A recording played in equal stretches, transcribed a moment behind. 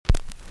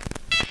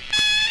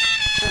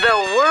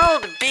The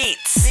world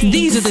beats.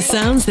 These are the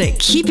sounds that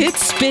keep it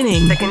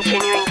spinning. The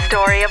continuing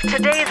story of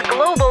today's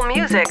global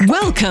music.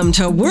 Welcome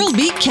to World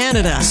Beat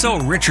Canada. So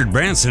Richard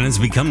Branson has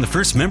become the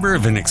first member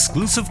of an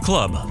exclusive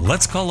club.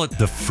 Let's call it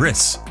the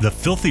FRIS, the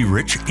Filthy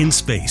Rich in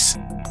Space.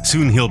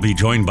 Soon he'll be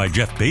joined by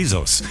Jeff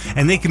Bezos,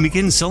 and they can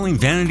begin selling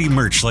vanity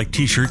merch like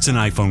t-shirts and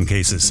iPhone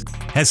cases.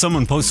 As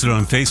someone posted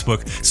on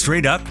Facebook,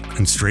 straight up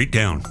and straight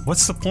down.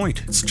 What's the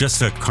point? It's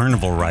just a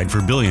carnival ride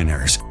for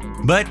billionaires.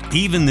 But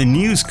even the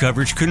news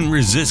coverage couldn't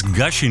resist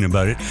gushing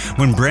about it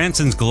when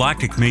Branson's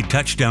Galactic made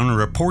touchdown. A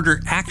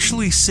reporter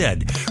actually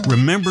said,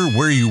 "Remember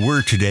where you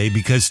were today,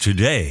 because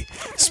today,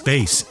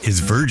 space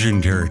is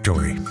virgin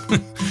territory."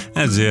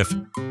 As if.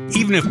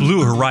 Even if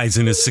Blue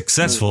Horizon is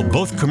successful,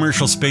 both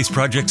commercial space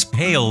projects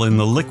pale in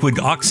the liquid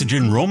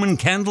oxygen Roman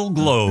candle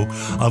glow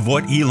of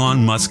what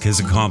Elon Musk has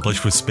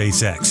accomplished with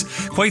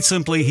SpaceX. Quite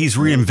simply, he's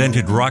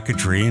reinvented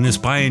rocketry and is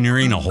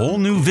pioneering a whole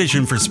new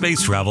vision for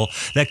space travel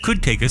that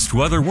could take us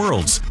to other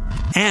worlds.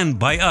 And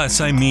by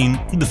us, I mean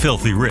the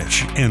filthy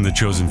rich and the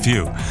chosen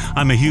few.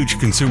 I'm a huge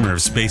consumer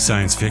of space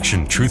science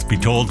fiction. Truth be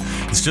told,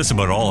 it's just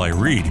about all I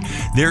read.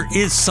 There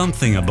is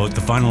something about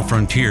the final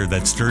frontier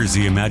that stirs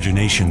the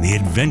imagination, the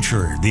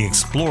adventurer, the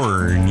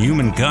explorer in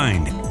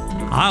humankind.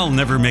 I'll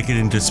never make it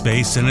into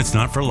space, and it's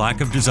not for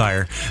lack of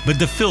desire, but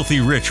the filthy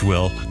rich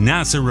will.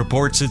 NASA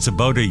reports it's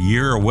about a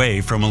year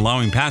away from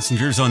allowing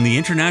passengers on the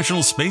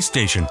International Space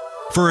Station.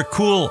 For a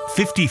cool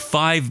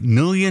 $55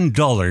 million,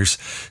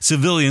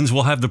 civilians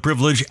will have the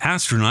privilege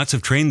astronauts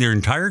have trained their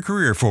entire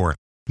career for.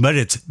 But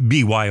it's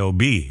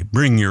BYOB,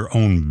 bring your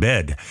own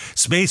bed.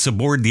 Space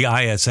aboard the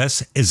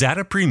ISS is at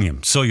a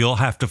premium, so you'll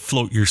have to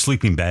float your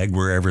sleeping bag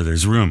wherever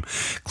there's room.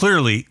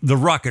 Clearly, the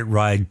rocket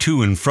ride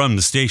to and from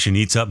the station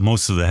eats up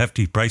most of the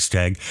hefty price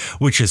tag,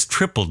 which has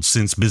tripled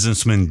since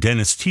businessman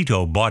Dennis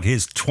Tito bought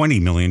his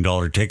 $20 million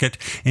ticket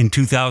in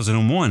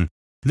 2001.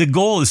 The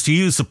goal is to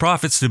use the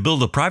profits to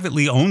build a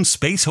privately owned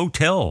space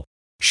hotel.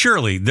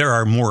 Surely there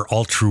are more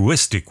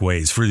altruistic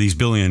ways for these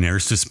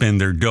billionaires to spend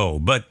their dough,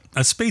 but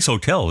a space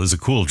hotel is a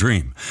cool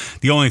dream.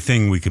 The only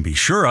thing we can be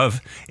sure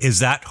of is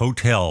that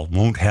hotel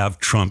won't have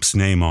Trump's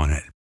name on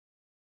it.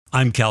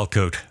 I'm Cal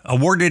Cote.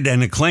 Awarded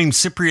and acclaimed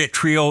Cypriot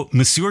trio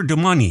Monsieur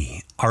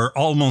Doumani are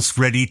almost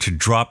ready to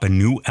drop a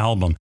new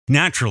album.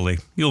 Naturally,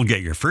 you'll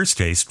get your first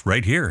taste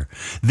right here.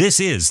 This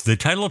is the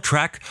title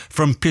track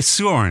from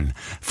Pissourin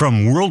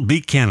from World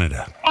Beat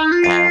Canada.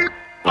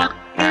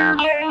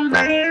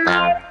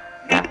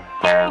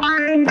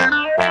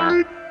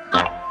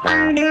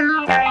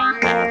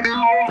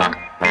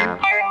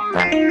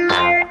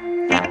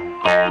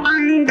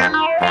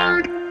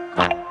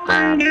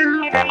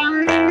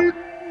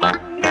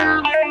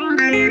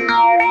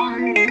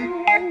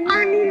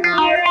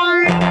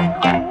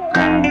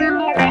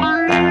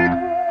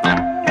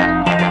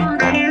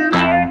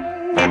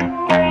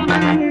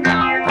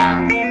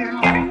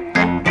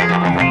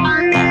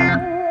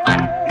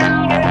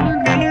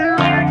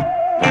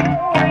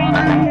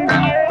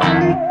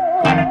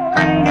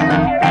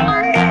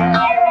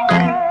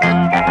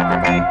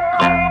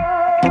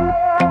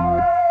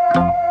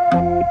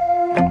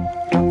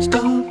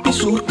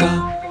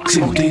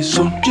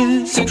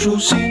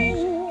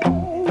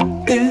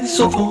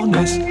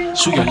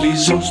 Σου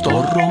γυαλίζω στο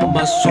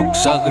ρόμα σου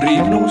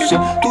ξαγρύπνουσε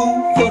του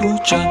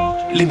φορούτσα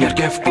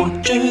λιμιαρκεύκον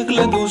και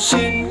γλεντούσε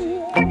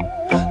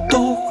το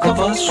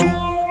χαβά σου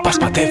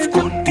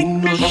πασπατεύκον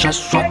την όσα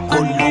σου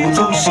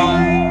ακολούθουσε.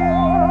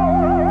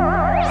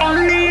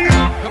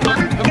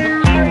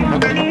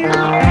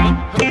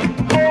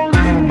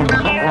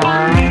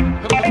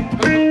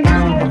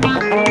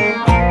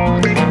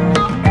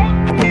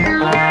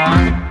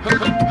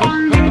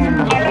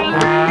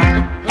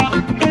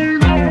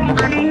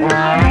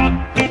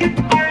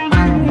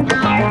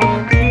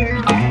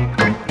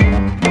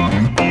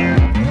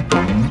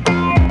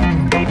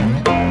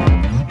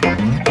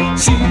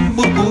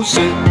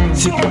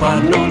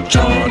 Πάνω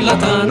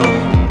τσολατάνο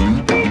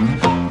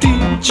τι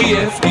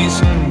τσιεύκεις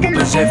που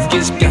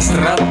πεζεύκεις πια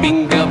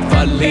στραπίνγκα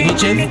βάλει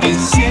τσεύκεις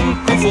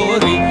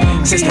σηκωφόρη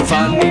σε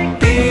στεφάνι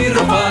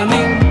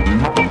πυροβάνι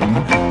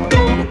το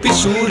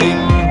πισούρι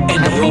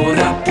είναι η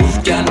ώρα που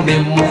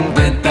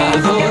φτιανέμονται τα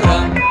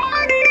δώρα.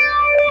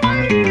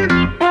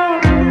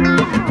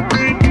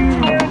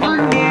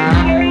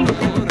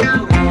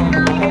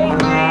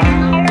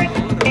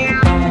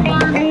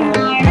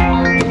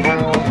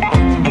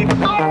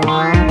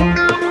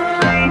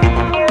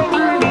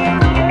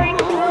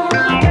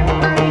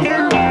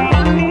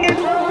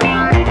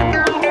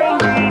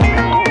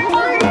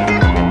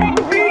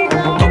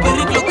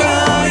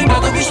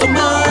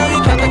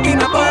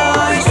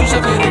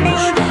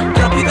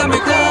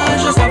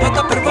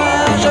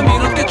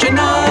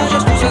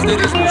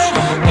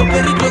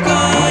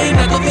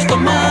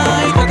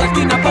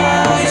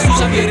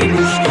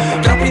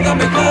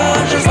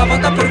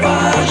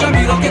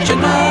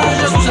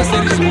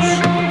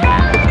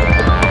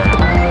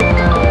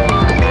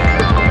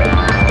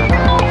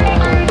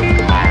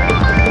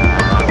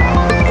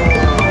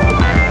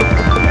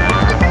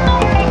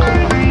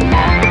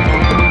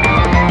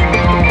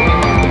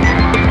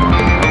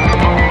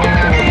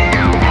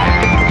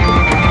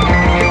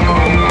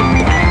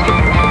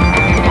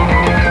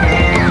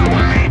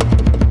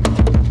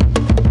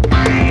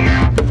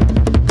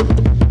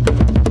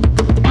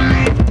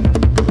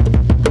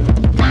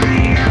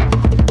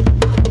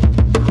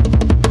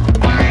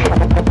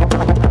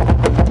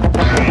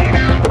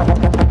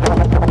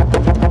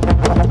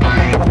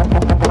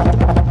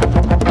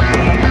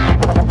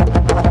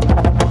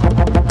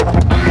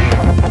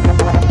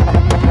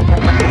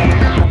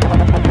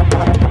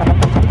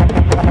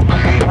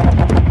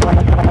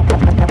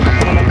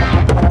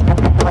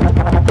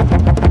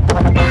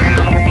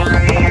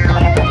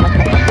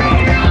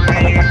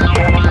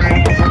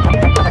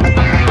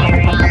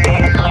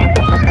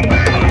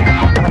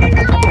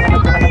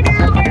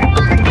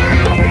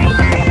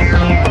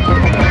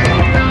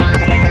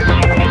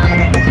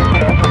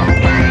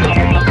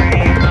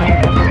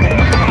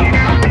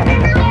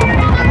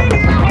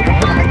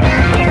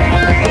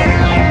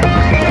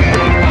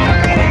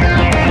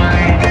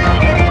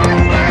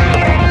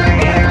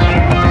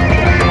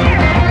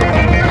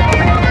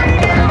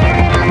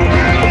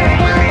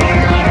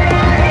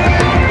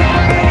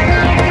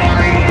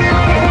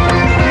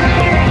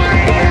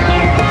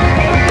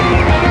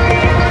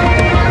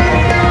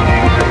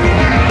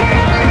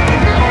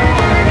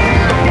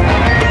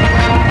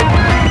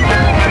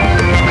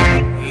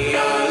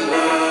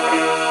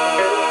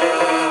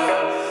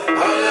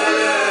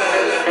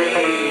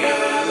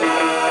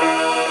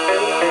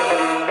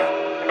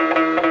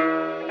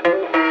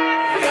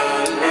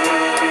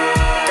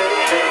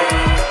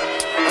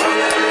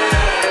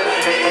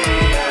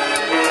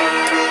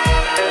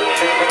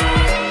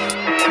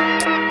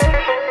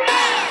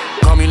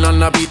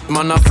 a beat,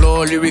 man a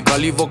flow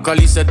lyrically,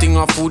 vocally setting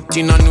a foot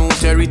in a new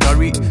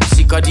territory.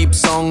 Sick a deep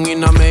song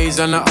in a maze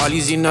and a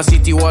alleys in a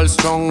city wall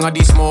strong. A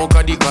the smoke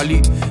a the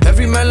cali.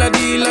 Every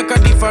melody like a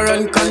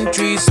different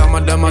country. Some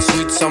of them are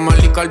sweet, some are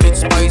little bit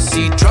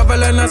spicy.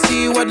 Travel and I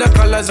see where the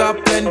colors are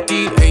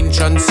plenty.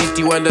 Ancient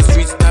city where the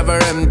streets never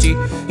empty.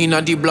 In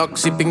a the block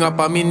sipping up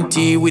a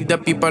minty. With the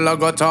people I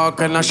got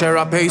talk and I share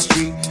a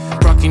pastry.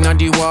 Rocking at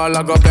the wall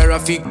I got bear a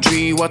fig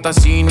tree. What I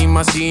seen in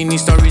my scene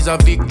is stories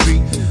of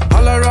victory.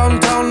 All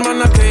around town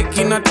man I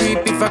taking a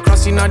trip. If I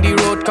crossing a the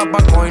road cap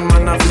a coin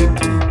man I flip.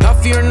 No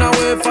fear no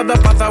way for the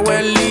path I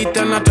well lit.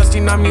 And I trust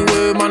in a me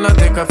way man I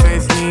take a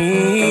faith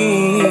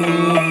knee.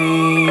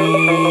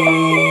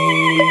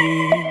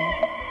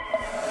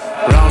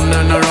 Round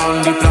and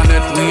around the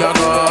planet we are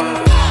go.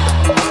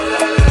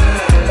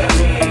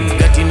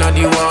 Getting at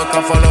the walk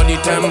I follow the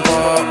tempo.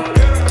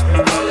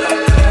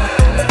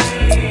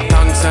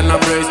 Thanks and a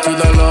praise to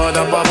the Lord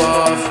up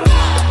above.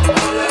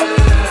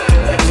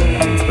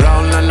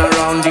 Round and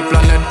around the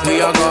planet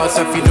we are go.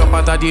 So if you drop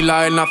out of the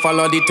line I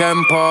follow the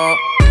tempo.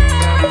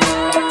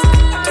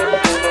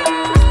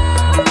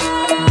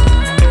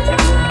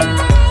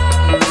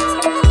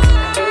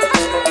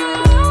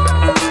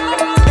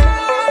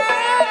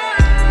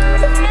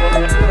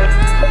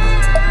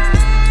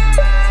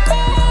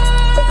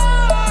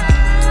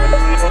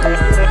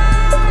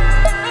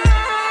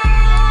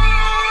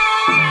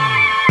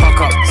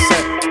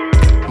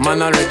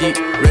 Man already,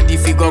 ready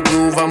fi go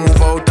groove and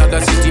move out of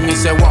the city. Me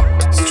say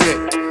walk straight,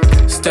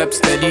 step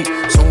steady.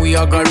 So we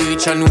are gonna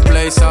reach a new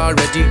place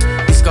already.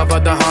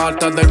 Discover the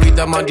heart of the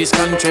rhythm of this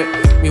country.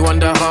 Me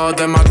wonder how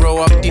them a grow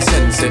up the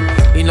sense.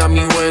 In a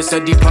me way say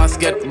the path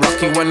get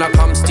rocky. When I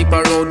come steep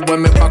a road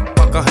when me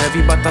backpack a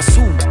heavy. But I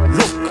soon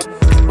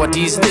look, what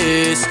is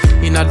this?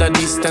 In the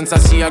distance I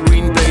see a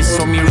green place.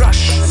 So me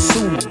rush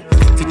soon.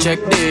 Check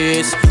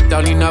this,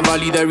 down in a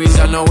valley there is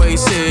an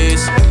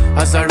oasis.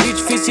 As I reach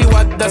fi see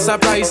what the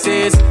surprise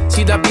is.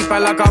 See the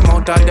people like come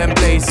out of them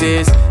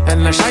places.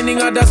 And the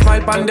shining of the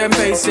smile on them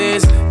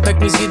faces. Make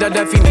me see the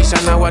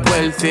definition of what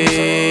wealth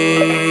is.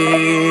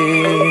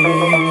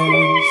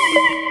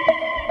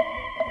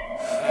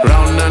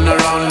 Round and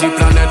around the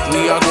planet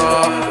we are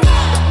go.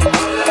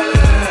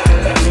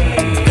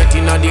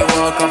 Getting at the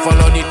walk I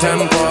follow the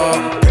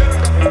tempo.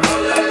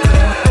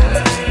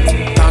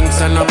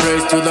 And a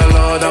praise to the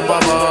Lord up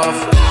above.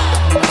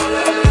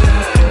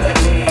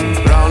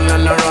 Round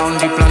and around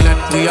the planet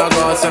we are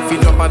go. So if you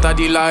drop out of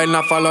the line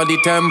I follow the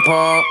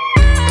tempo.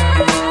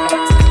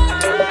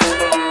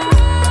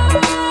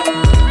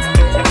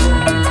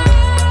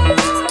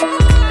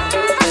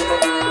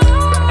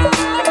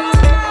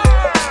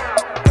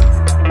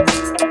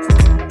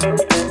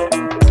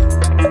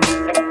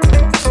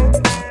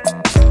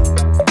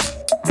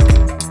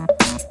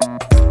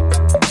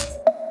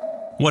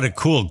 What a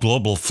cool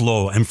global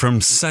flow, and from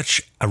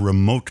such a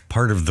remote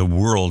part of the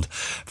world.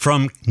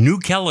 From New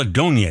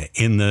Caledonia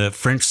in the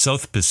French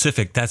South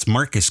Pacific, that's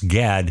Marcus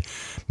Gad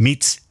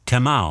meets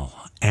Tamal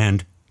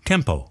and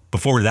Tempo.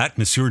 Before that,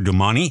 Monsieur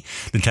Doumani,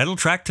 the title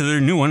track to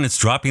their new one. It's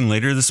dropping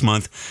later this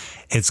month.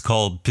 It's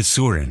called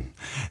Pissourin.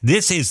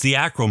 This is the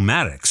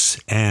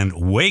Achromatics, and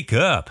Wake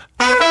Up.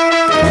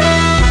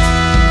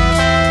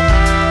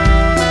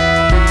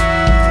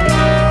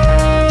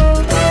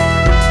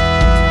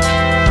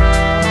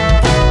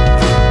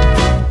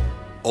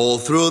 All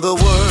through the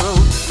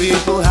world,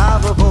 people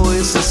have a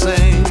voice to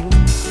sing.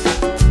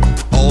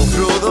 All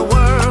through the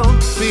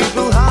world,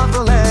 people have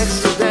the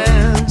legs to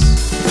dance.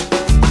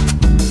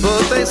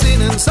 But they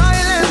sin in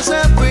silence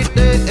every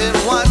day and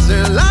watch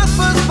their life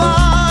pass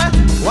by,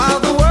 while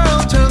the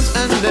world turns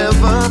and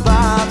never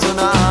bats an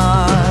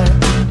eye.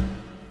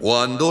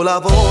 Cuando la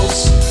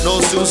voz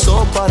no se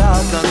usó para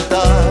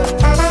cantar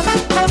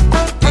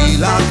y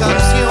la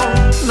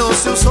canción no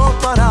se usó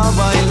para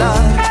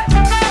bailar,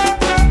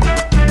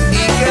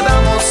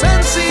 quedamos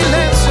en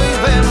silencio y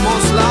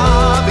vemos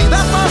la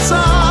vida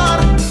pasar,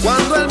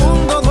 cuando el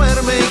mundo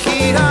duerme y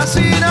gira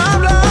sin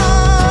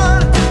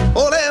hablar.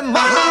 ¡Ole,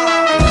 maja!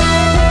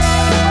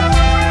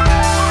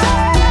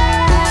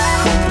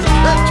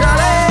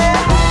 ¡Échale!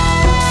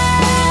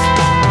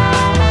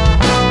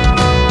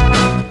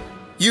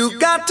 You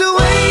got to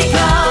wake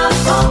up,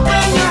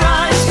 open your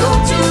eyes, go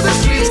to the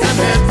streets and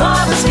head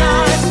for the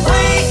sky.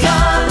 Wake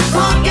up,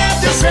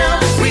 forget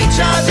yourself, reach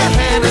out your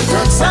hand and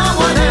touch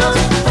someone else.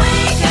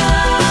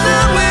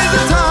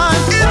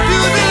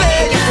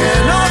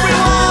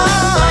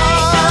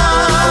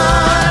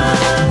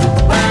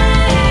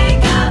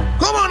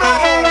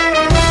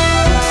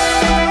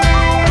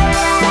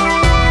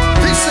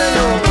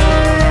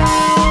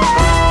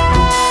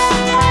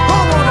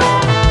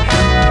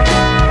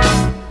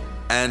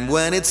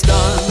 When it's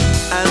done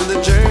and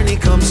the journey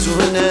comes to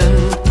an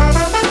end,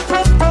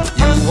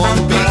 you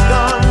won't be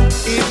gone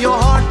if your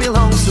heart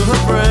belongs to a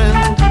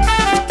friend.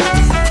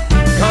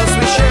 'Cause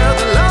we share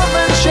the love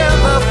and share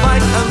the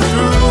fight, and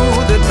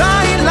through the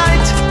dying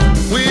light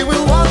we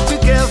will walk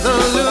together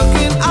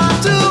looking eye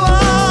to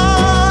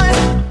eye.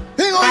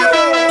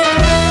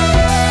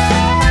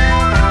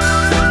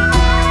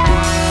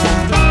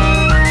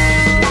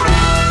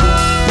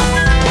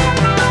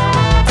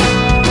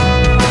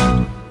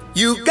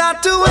 You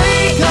got to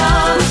wake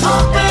up,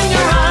 open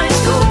your eyes,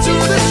 go to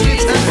the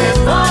streets and head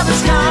for the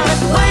sky.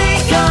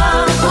 Wake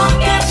up,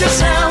 forget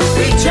yourself,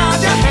 reach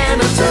out your hand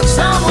and touch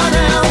someone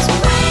else.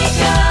 Wake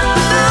up,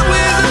 now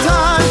is the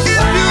time, if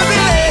you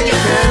delay you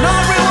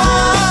cannot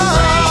rewind.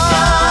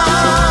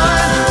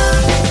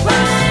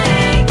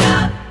 Wake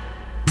up.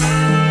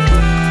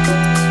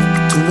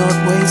 Do not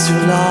waste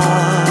your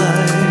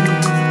life,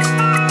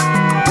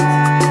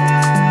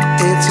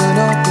 it's an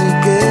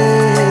obligation.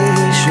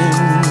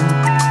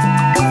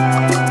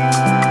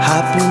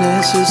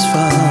 Happiness is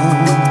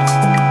found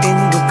in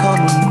the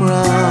common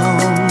ground.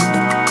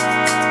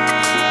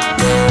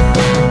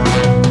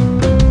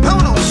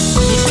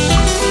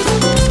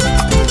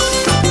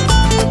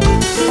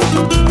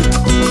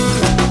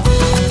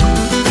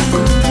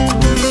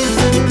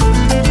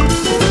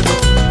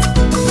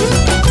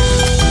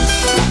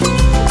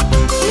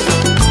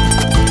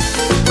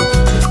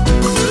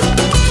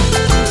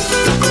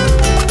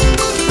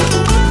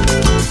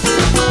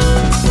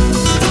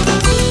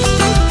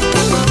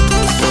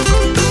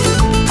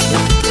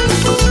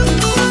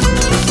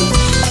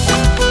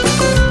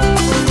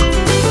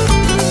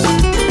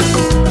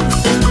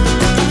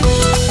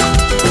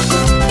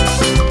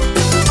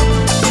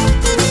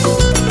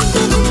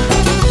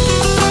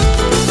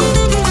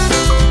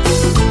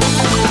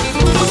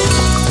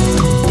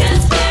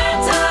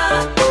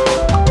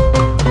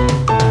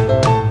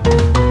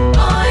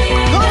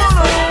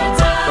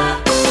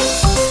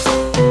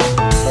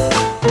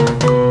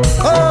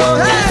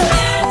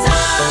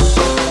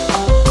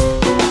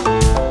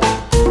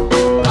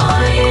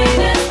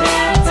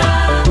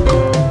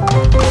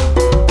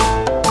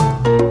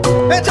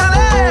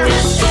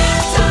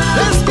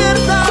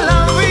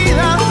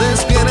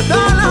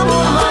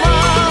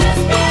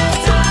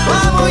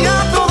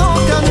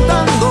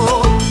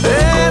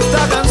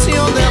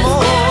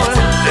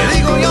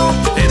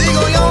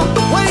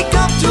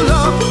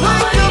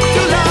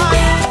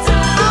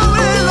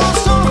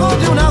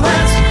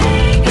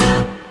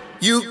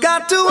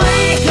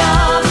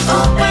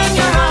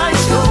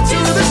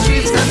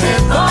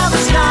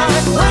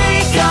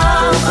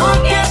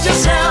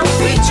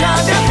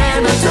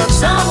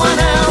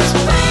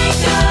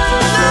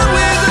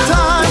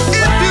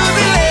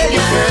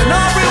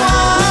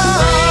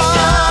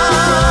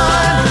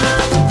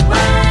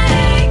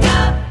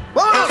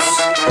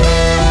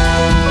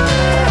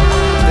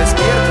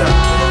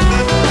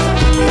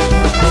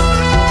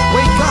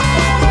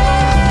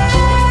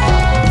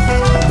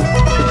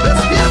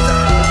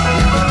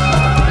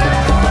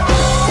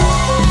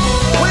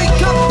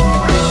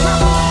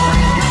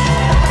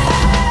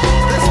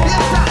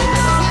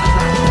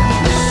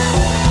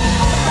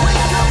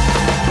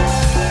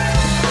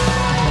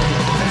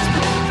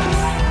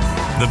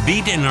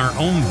 In our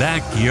own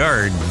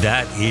backyard,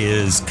 that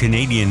is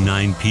Canadian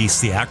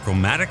 9-piece, the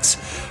Achromatics,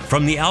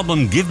 from the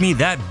album Give Me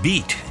That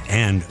Beat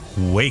and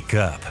Wake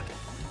Up.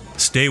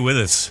 Stay with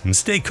us and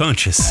stay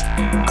conscious.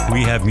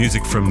 We have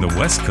music from the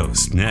West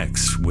Coast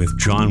next with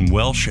John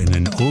Welsh and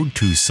an ode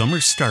to summer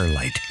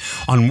starlight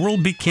on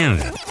World Beat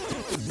Canada.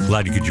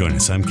 Glad you could join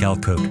us. I'm Cal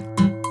Cote.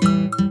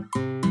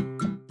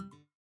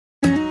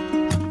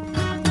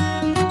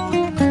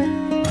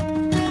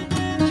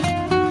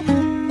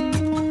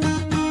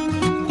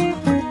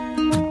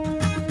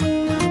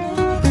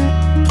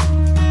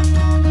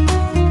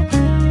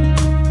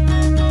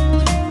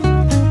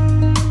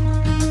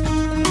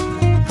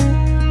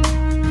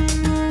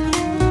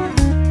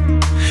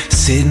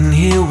 Sitting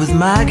here with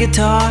my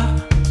guitar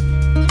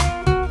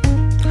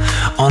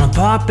on a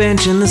park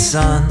bench in the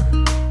sun,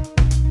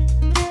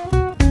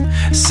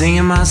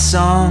 singing my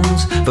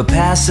songs for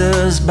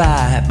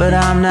passers-by, but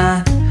I'm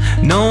not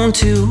known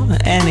to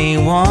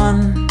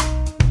anyone.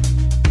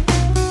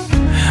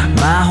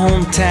 My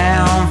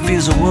hometown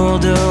feels a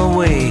world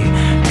away,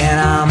 and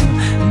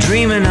I'm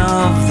dreaming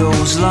of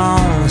those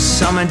long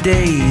summer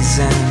days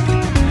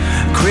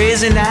and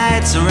crazy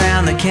nights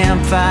around the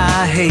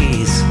campfire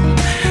haze,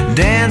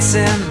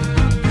 dancing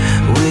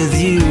with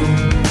you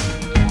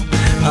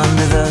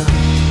under the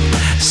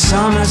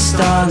summer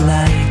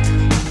starlight,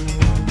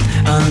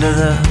 under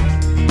the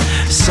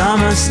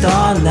summer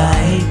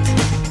starlight,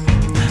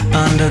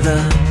 under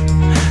the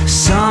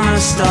summer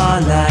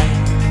starlight.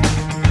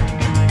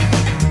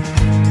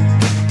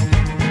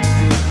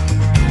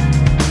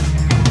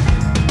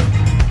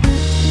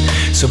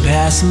 So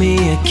pass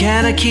me a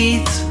can of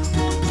Keith's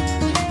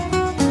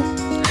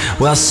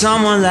while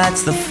someone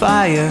lights the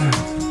fire.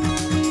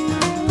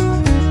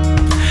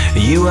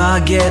 You are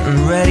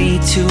getting ready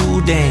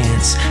to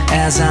dance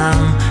as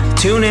I'm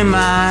tuning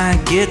my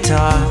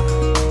guitar.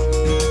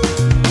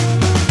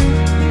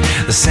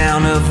 The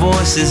sound of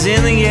voices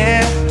in the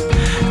air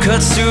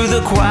cuts through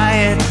the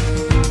quiet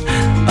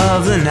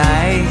of the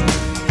night.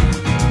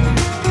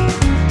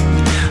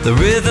 The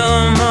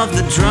rhythm of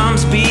the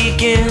drums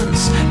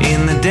begins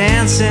in the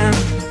dancing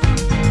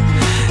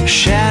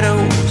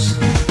shadows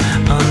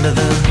under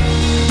the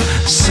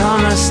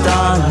summer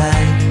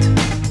starlight,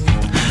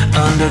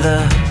 under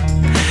the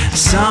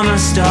summer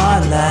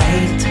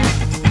starlight,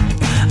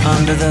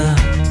 under the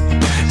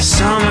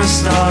summer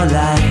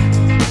starlight.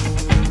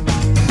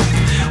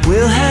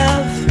 We'll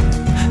have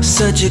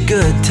such a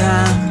good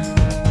time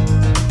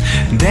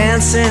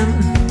dancing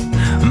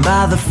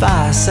by the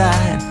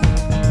fireside,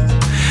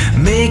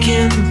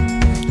 making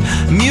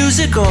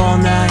music all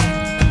night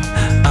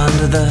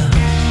under the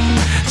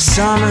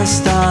summer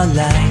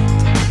starlight,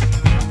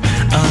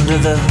 under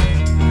the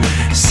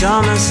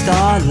summer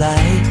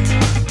starlight,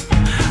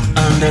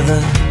 under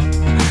the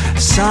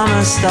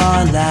summer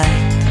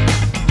starlight.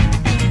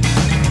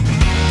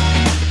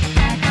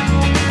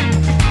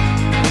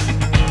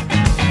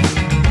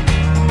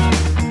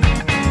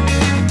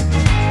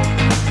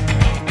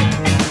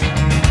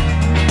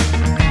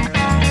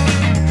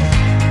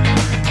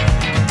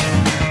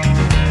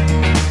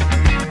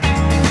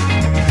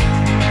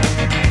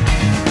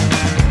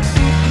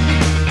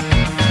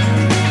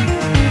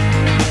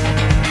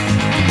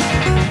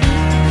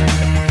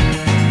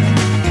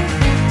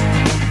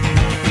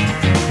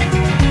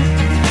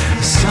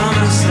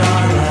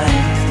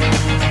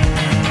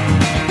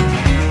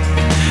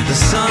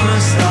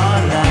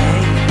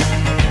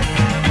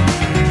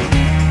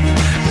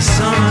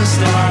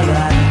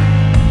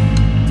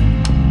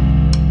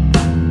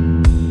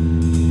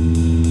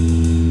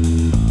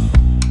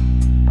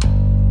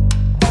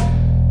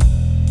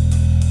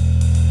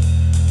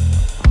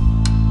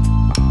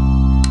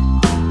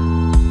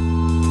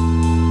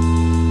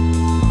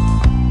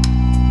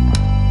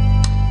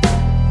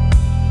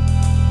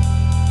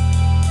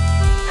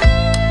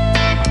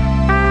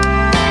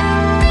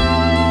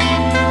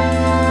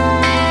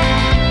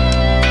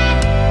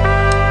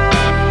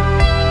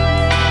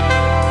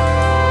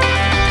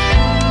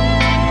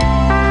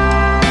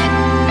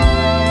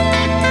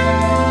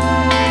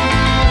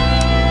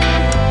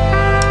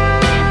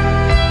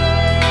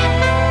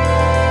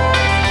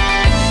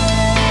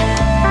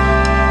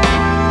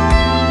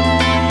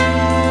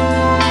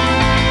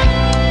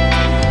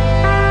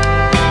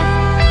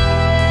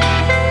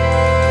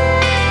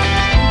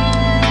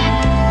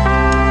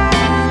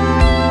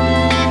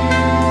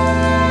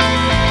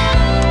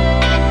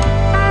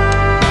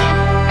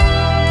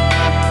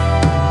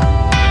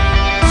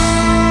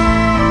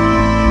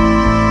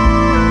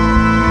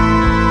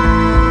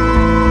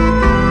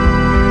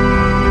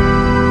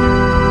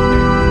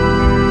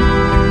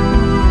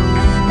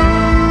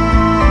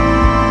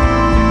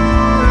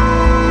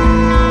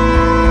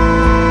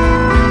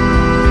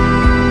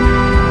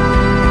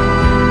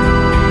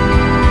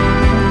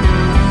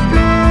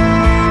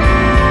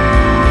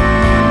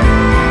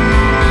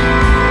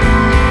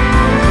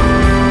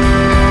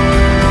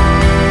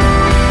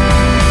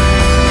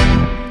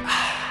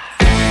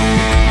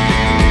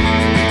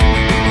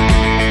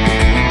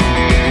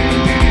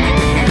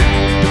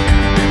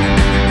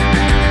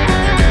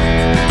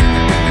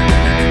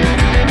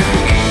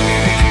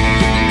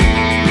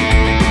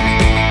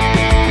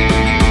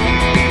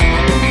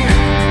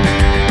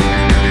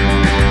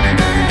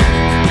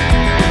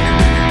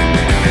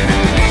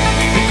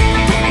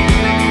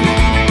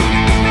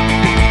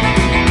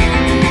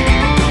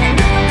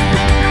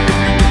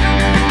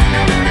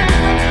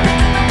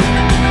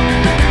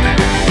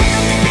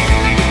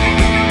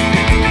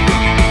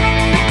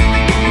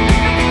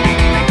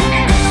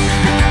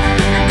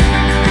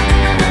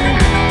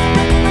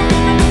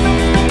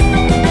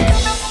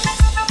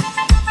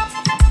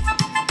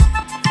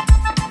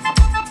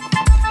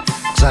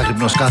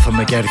 Ξάγρυπνος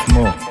κάθομαι και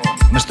αριθμό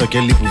μες στο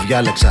κελί που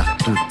διάλεξα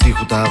του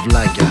τείχου τα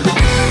αυλάκια.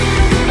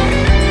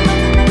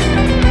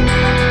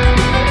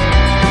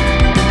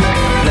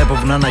 Βλέπω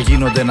βουνά να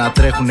γίνονται, να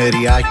τρέχουν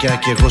ριάκια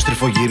και εγώ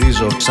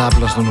στριφογυρίζω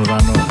ξάπλα στον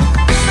ουρανό.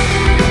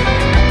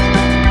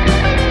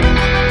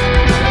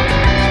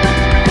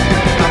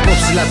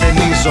 Απόψη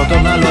λατενίζω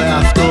τον άλλο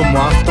εαυτό μου,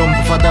 αυτόν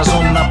που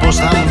φανταζόμουν πως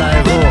θα ήμουν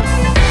εγώ.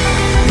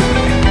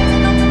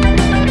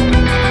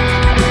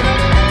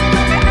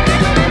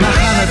 Να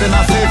χάνεται, να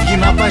φεύγει,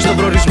 να πάει στον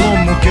προορισμό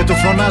μου και του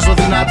φωνάζω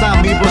δυνατά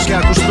μήπως και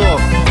ακουστώ.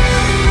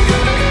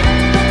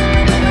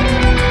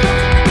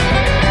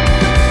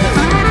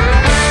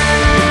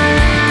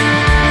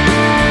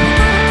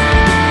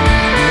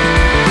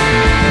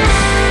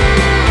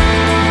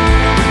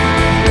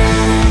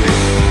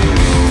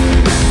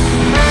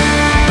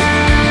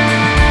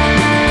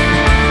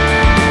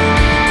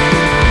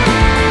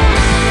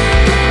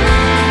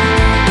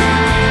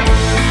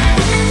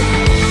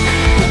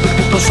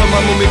 Το σώμα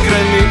μου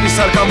μικραίνει, η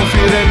σάρκα μου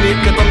φυραίνει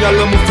και το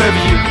μυαλό μου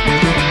φεύγει.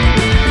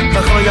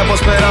 Τα χρόνια πως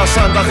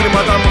περάσαν, τα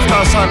χρήματα μου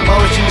φτάσαν, μα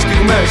όχι οι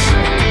στιγμές.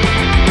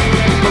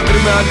 Το κρύ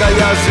με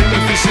αγκαλιάζει, η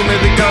φύση με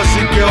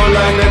δικάζει και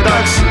όλα είναι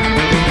εντάξει.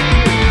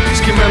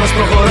 Σκυμμένος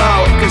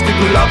προχωράω και στην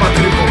τουλάπα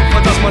κρύβω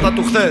φαντάσματα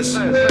του χθες.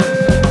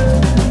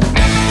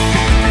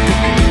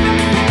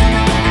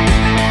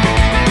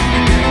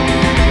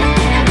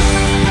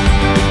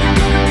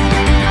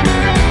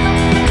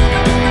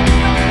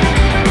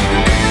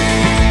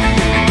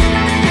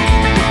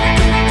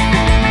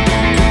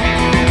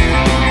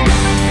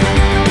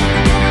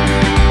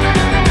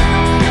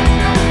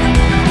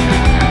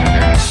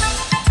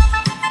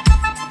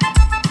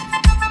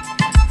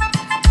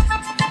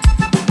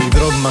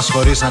 Μας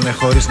χωρίσανε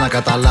χωρίς να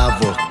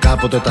καταλάβω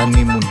κάποτε όταν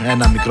ήμουν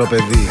ένα μικρό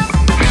παιδί.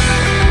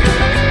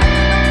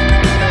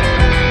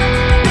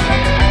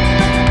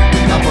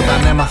 Από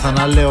όταν έμαθα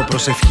να λέω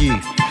προσευχή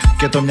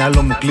και το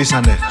μυαλό μου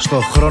κλείσανε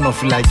στο χρόνο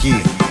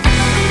φυλακή.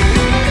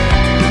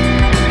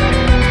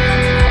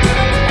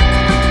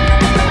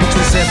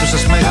 Στις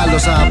αίθουσες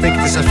μεγάλωσα,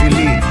 απέκτησα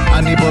φιλή,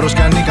 ανήμπορος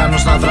και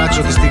ανίκανος να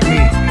δράξω τη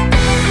στιγμή.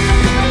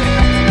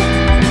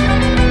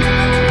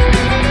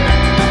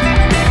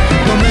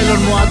 Το μέλλον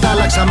μου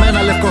αντάλλαξα με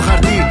ένα λευκό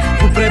χαρτί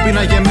που πρέπει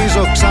να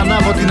γεμίζω ξανά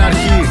από την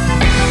αρχή.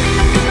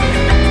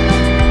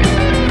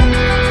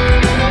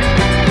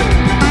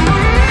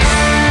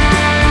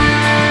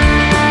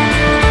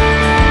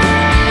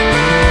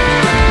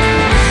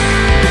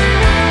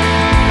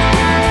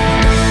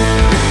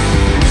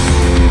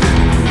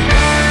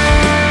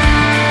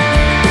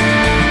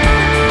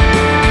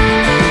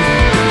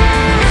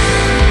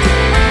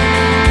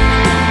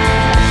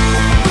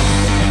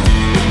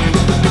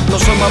 Το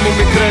σώμα μου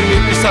μικραίνει,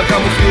 η σάρκα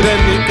μου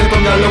φυραίνει και το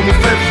μυαλό μου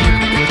φεύγει.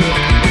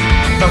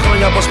 Τα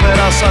χρόνια πως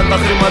περάσαν, τα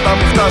χρήματα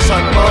μου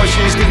φτάσαν, μα όχι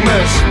οι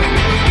στιγμές.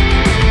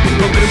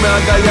 Το κρύο με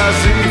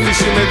αγκαλιάζει, η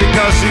φύση με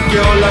δικάζει και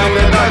όλα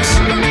είναι εντάξει.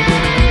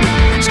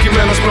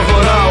 Σκυμμένος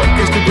προχωράω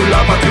και στην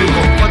τουλάπα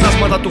κρύβω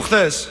φαντάσματα του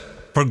χθες.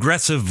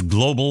 Progressive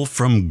global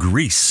from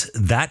Greece.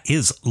 That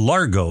is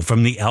Largo from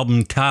the album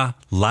Ta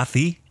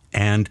Lathi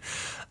and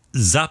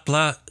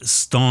Xapla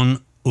Ston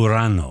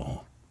Ourano.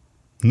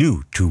 New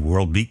to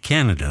World Beat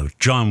Canada.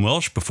 John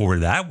Welsh before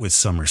that with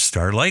Summer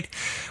Starlight,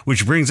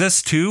 which brings us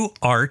to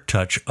our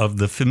touch of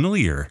the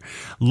familiar.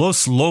 Los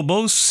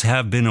Lobos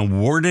have been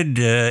awarded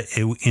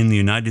in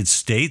the United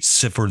States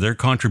for their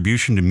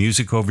contribution to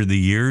music over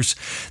the years.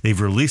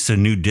 They've released a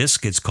new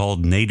disc. It's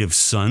called Native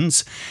Sons.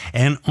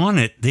 And on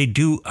it, they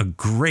do a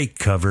great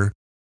cover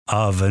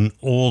of an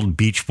old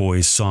Beach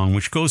Boys song,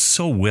 which goes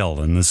so well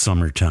in the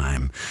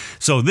summertime.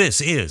 So this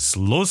is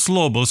Los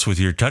Lobos with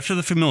your touch of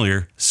the familiar,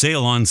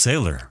 Sail On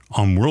Sailor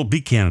on World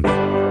Beat Canada.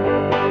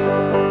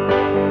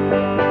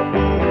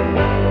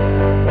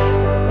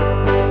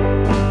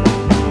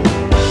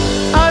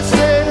 I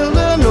sailed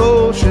an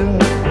ocean,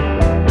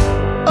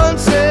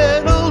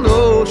 unsettled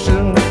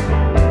ocean,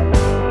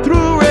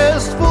 through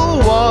restful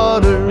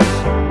waters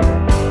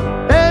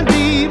and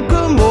deep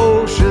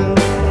commotion.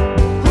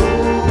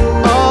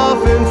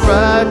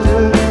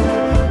 Frightened,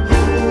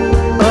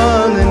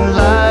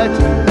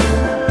 unenlightened.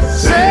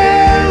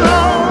 Sail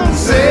on,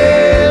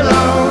 sail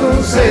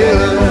on,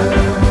 sailor.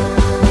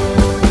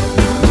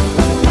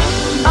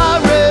 I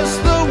rest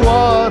the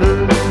water,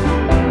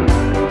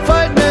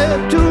 fight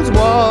Neptune's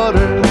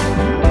water,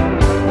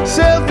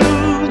 sail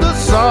through the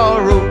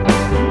sorrow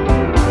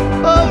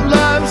of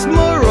life's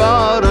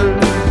marauder,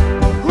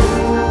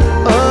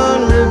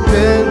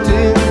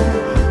 unrepenting,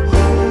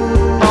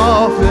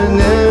 often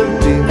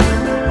empty.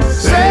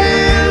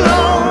 Sail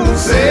on,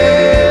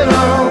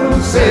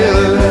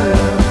 sailor.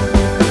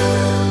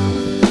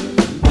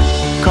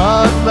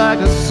 Caught like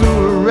a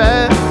sewer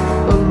rat,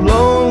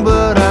 alone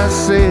but I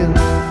sail.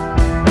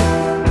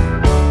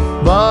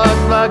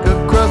 Barked like a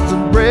crust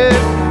of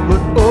bread,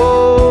 but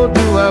oh,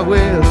 do I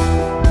will.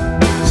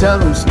 Tell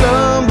them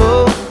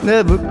stumble,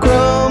 never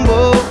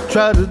crumble.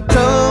 Try to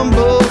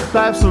tumble,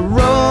 life's a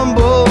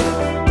rumble.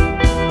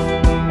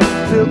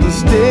 Feel the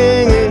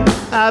stinging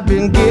I've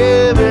been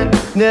given,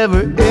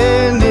 never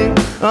ending,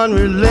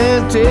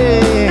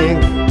 unrelenting.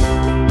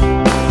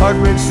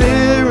 Heartbreak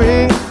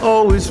searing,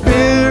 always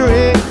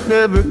fearing,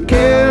 never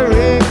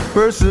caring,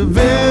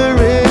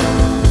 persevering.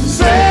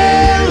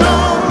 Sail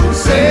on,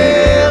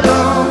 sail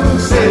on,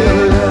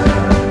 sailor.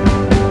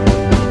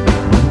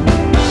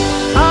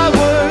 I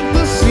work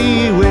the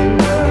seaway,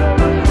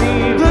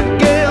 the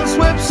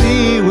gale-swept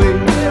seaway,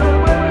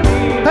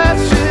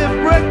 past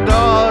shipwrecked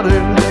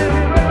daughters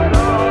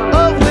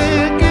of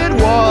wicked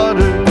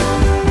water,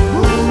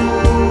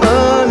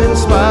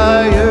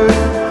 uninspired,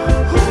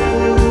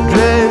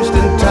 drenched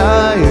and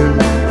tired.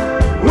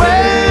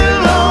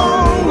 Wail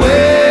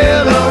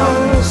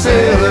on,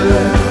 sailor.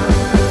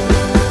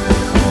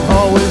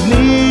 Always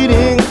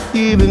needing,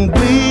 even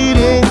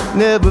bleeding,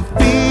 never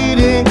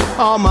feeding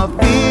all my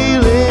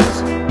feelings.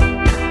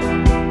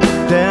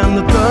 Damn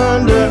the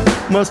thunder,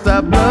 must I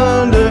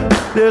blunder?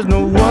 There's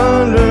no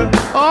wonder,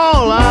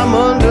 all I'm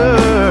under.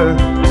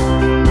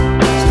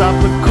 Stop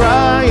the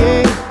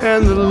crying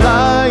and the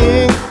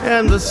lying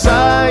and the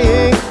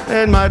sighing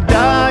and my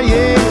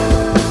dying.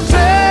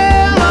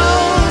 Sail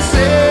on,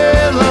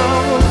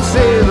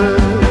 sailor.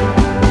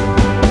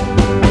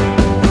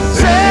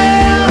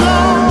 Sail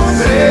on,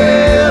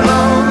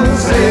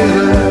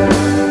 sailor.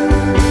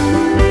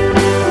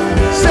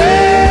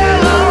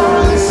 Sail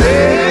on,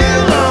 sailor.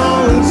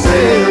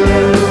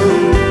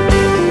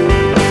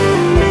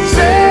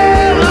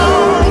 Sail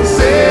on,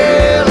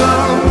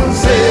 sailor.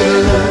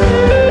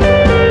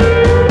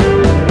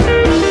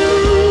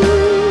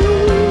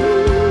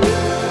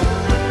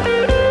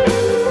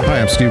 Hi,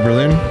 I'm Steve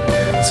Berlin.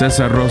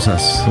 Cesar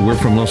Rosas. We're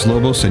from Los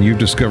Lobos, and you've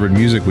discovered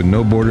music with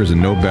no borders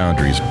and no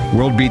boundaries.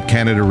 World Beat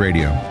Canada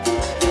Radio.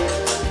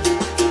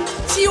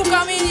 Siu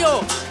Camino!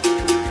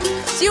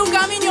 Siu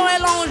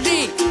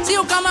longe. Se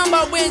o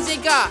camamba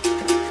benzica.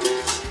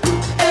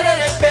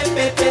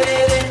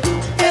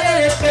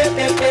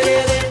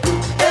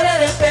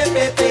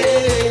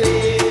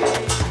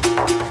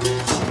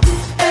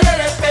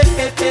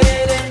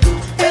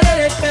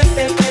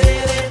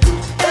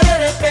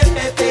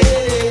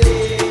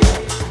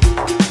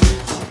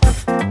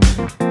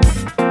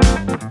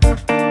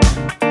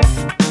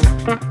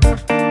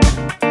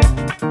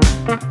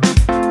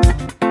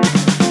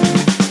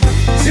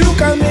 Se o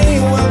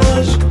caminho é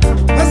longe,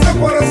 mas seu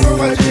coração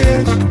vai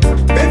adiante,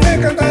 vem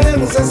ver,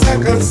 cantaremos essa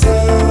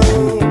canção.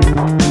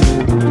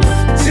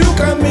 Se o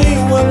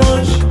caminho é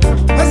longe,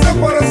 mas seu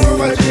coração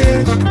vai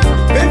adiante,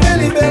 vem ver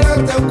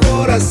liberar teu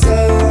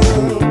coração.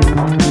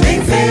 Vem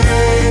ver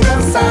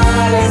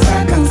dançar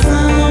essa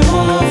canção,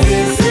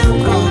 ouvir seu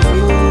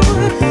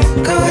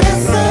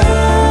coração.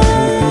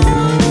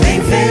 Vem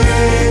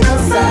ver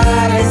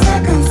dançar essa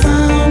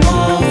canção,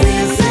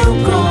 ouvir seu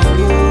coração.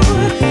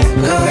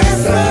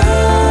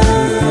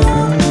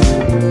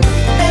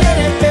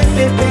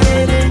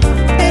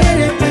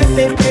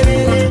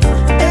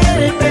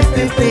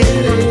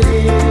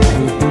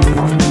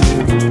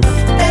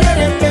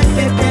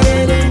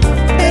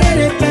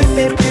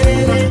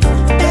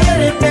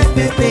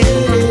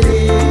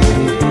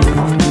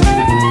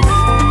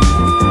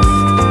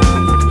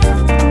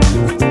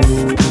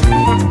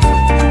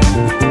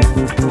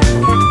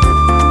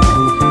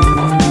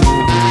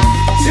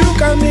 Se o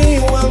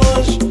caminho é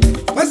longe,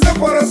 mas seu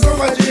coração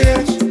vai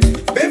adiante,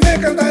 vem ver,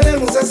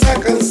 cantaremos essa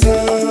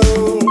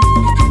canção.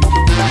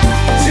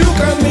 Se o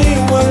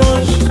caminho é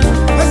longe,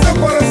 mas seu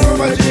coração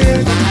vai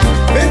adiante,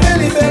 vem ver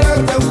liberar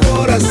teu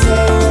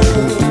coração.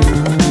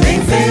 Vem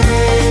ver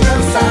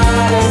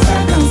dançar essa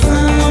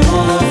canção,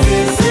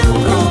 ouvir seu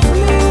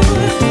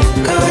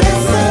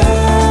coração.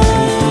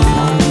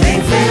 Vem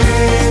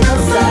ver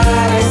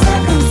dançar essa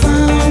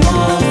canção,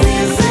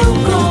 ouvir seu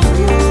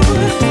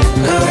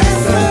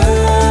coração.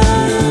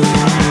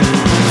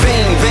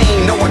 Vain,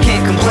 no, I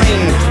can't complain.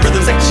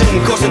 Rhythm's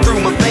action coursing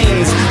through my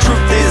veins.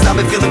 Truth is, I've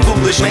been feeling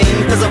foolish,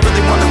 man, cause I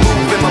really wanna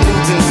move and my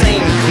mood's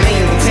insane.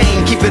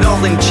 Maintain, keep it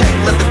all in check.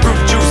 Let the fruit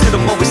juice hit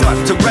 'em, always start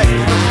to wreck.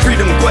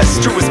 Freedom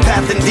quest, truest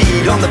path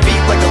indeed. On the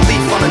beat like a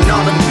leaf on an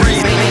autumn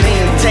breeze.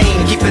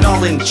 Maintain, keep it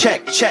all in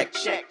check.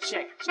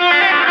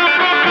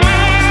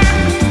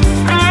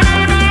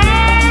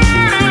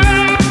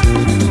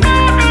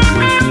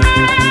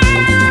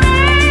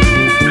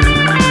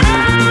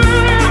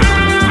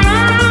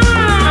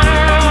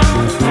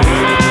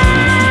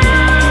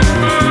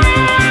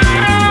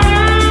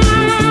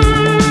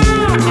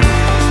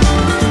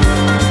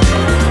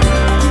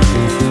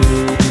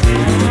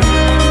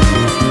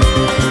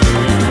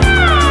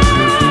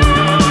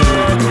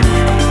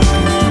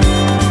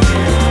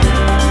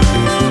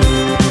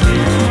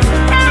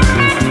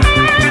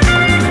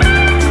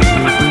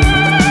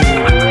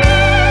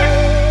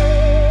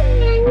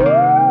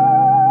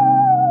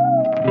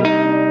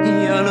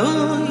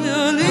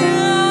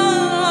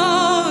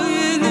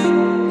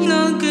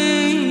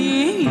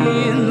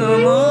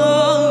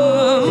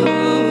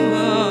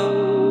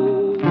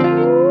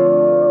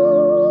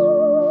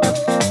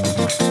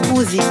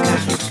 Música,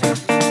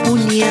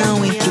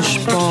 união entre os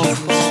povos,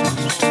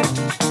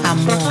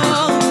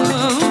 amor,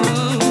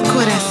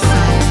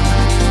 coração,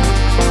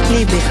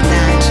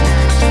 liberdade,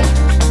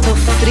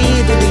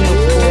 sofrido do meu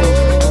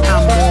povo,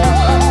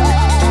 amor.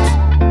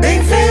 Vem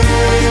ver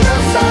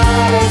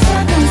dançar essa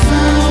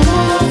canção,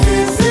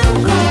 ouvir seu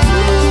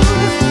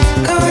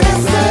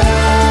coração.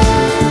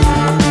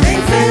 Vem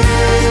ver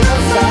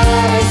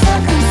dançar essa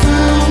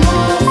canção,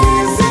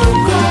 ouvir seu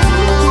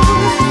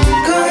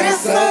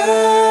coração.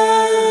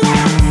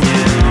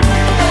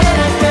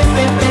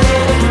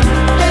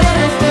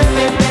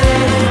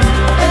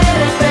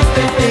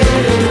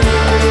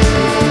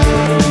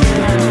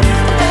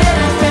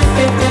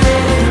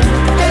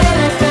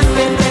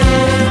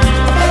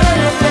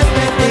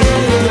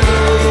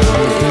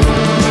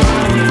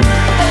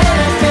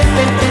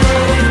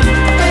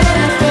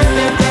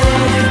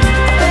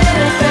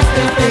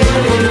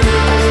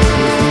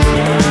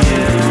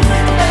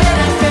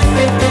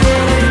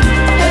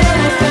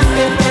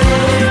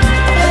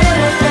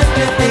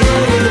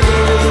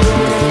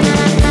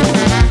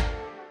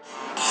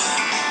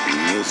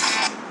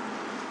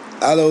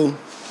 Alô,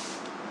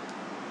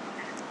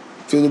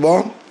 tudo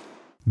bom?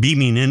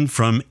 Beaming in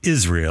from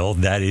Israel,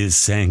 that is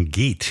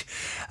Sangit.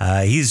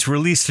 He's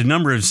released a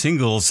number of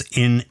singles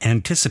in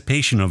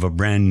anticipation of a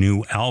brand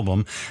new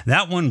album.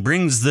 That one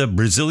brings the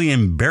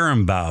Brazilian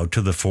berimbau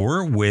to the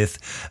fore with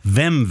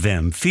Vem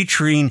Vem,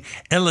 featuring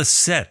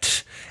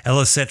Elisette.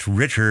 Elisette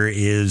Ritter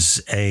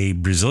is a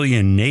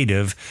Brazilian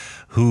native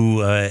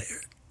who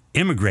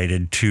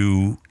immigrated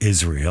to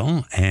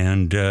Israel,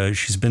 and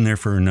she's been there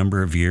for a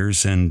number of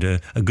years and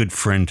a good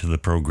friend to the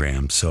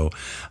program. So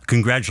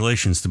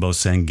congratulations to both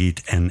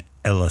Sangit and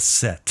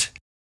Elisette.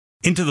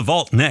 Into the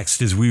vault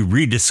next as we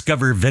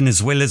rediscover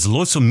Venezuela's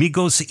Los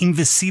Amigos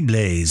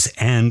Invisibles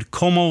and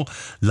Como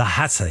La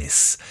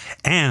Haces,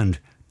 and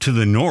to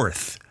the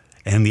north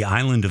and the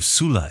island of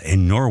Sula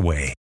in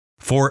Norway.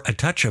 for a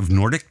touch of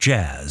Nordic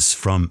jazz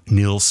from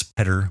Nils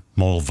Petter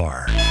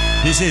Molvar.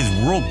 This is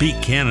World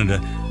Beat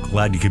Canada.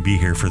 Glad you could be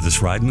here for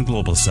this ride on the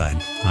global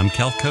side. I'm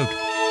Cal Cote.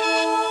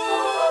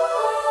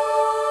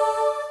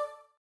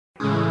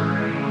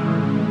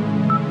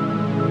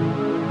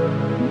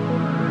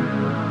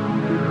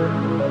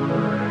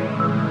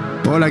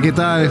 Hola, ¿qué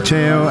tal?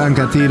 Cheo and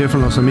Katire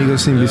from Los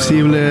Amigos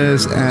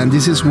Invisibles, and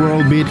this is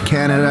World Beat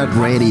Canada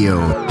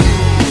Radio.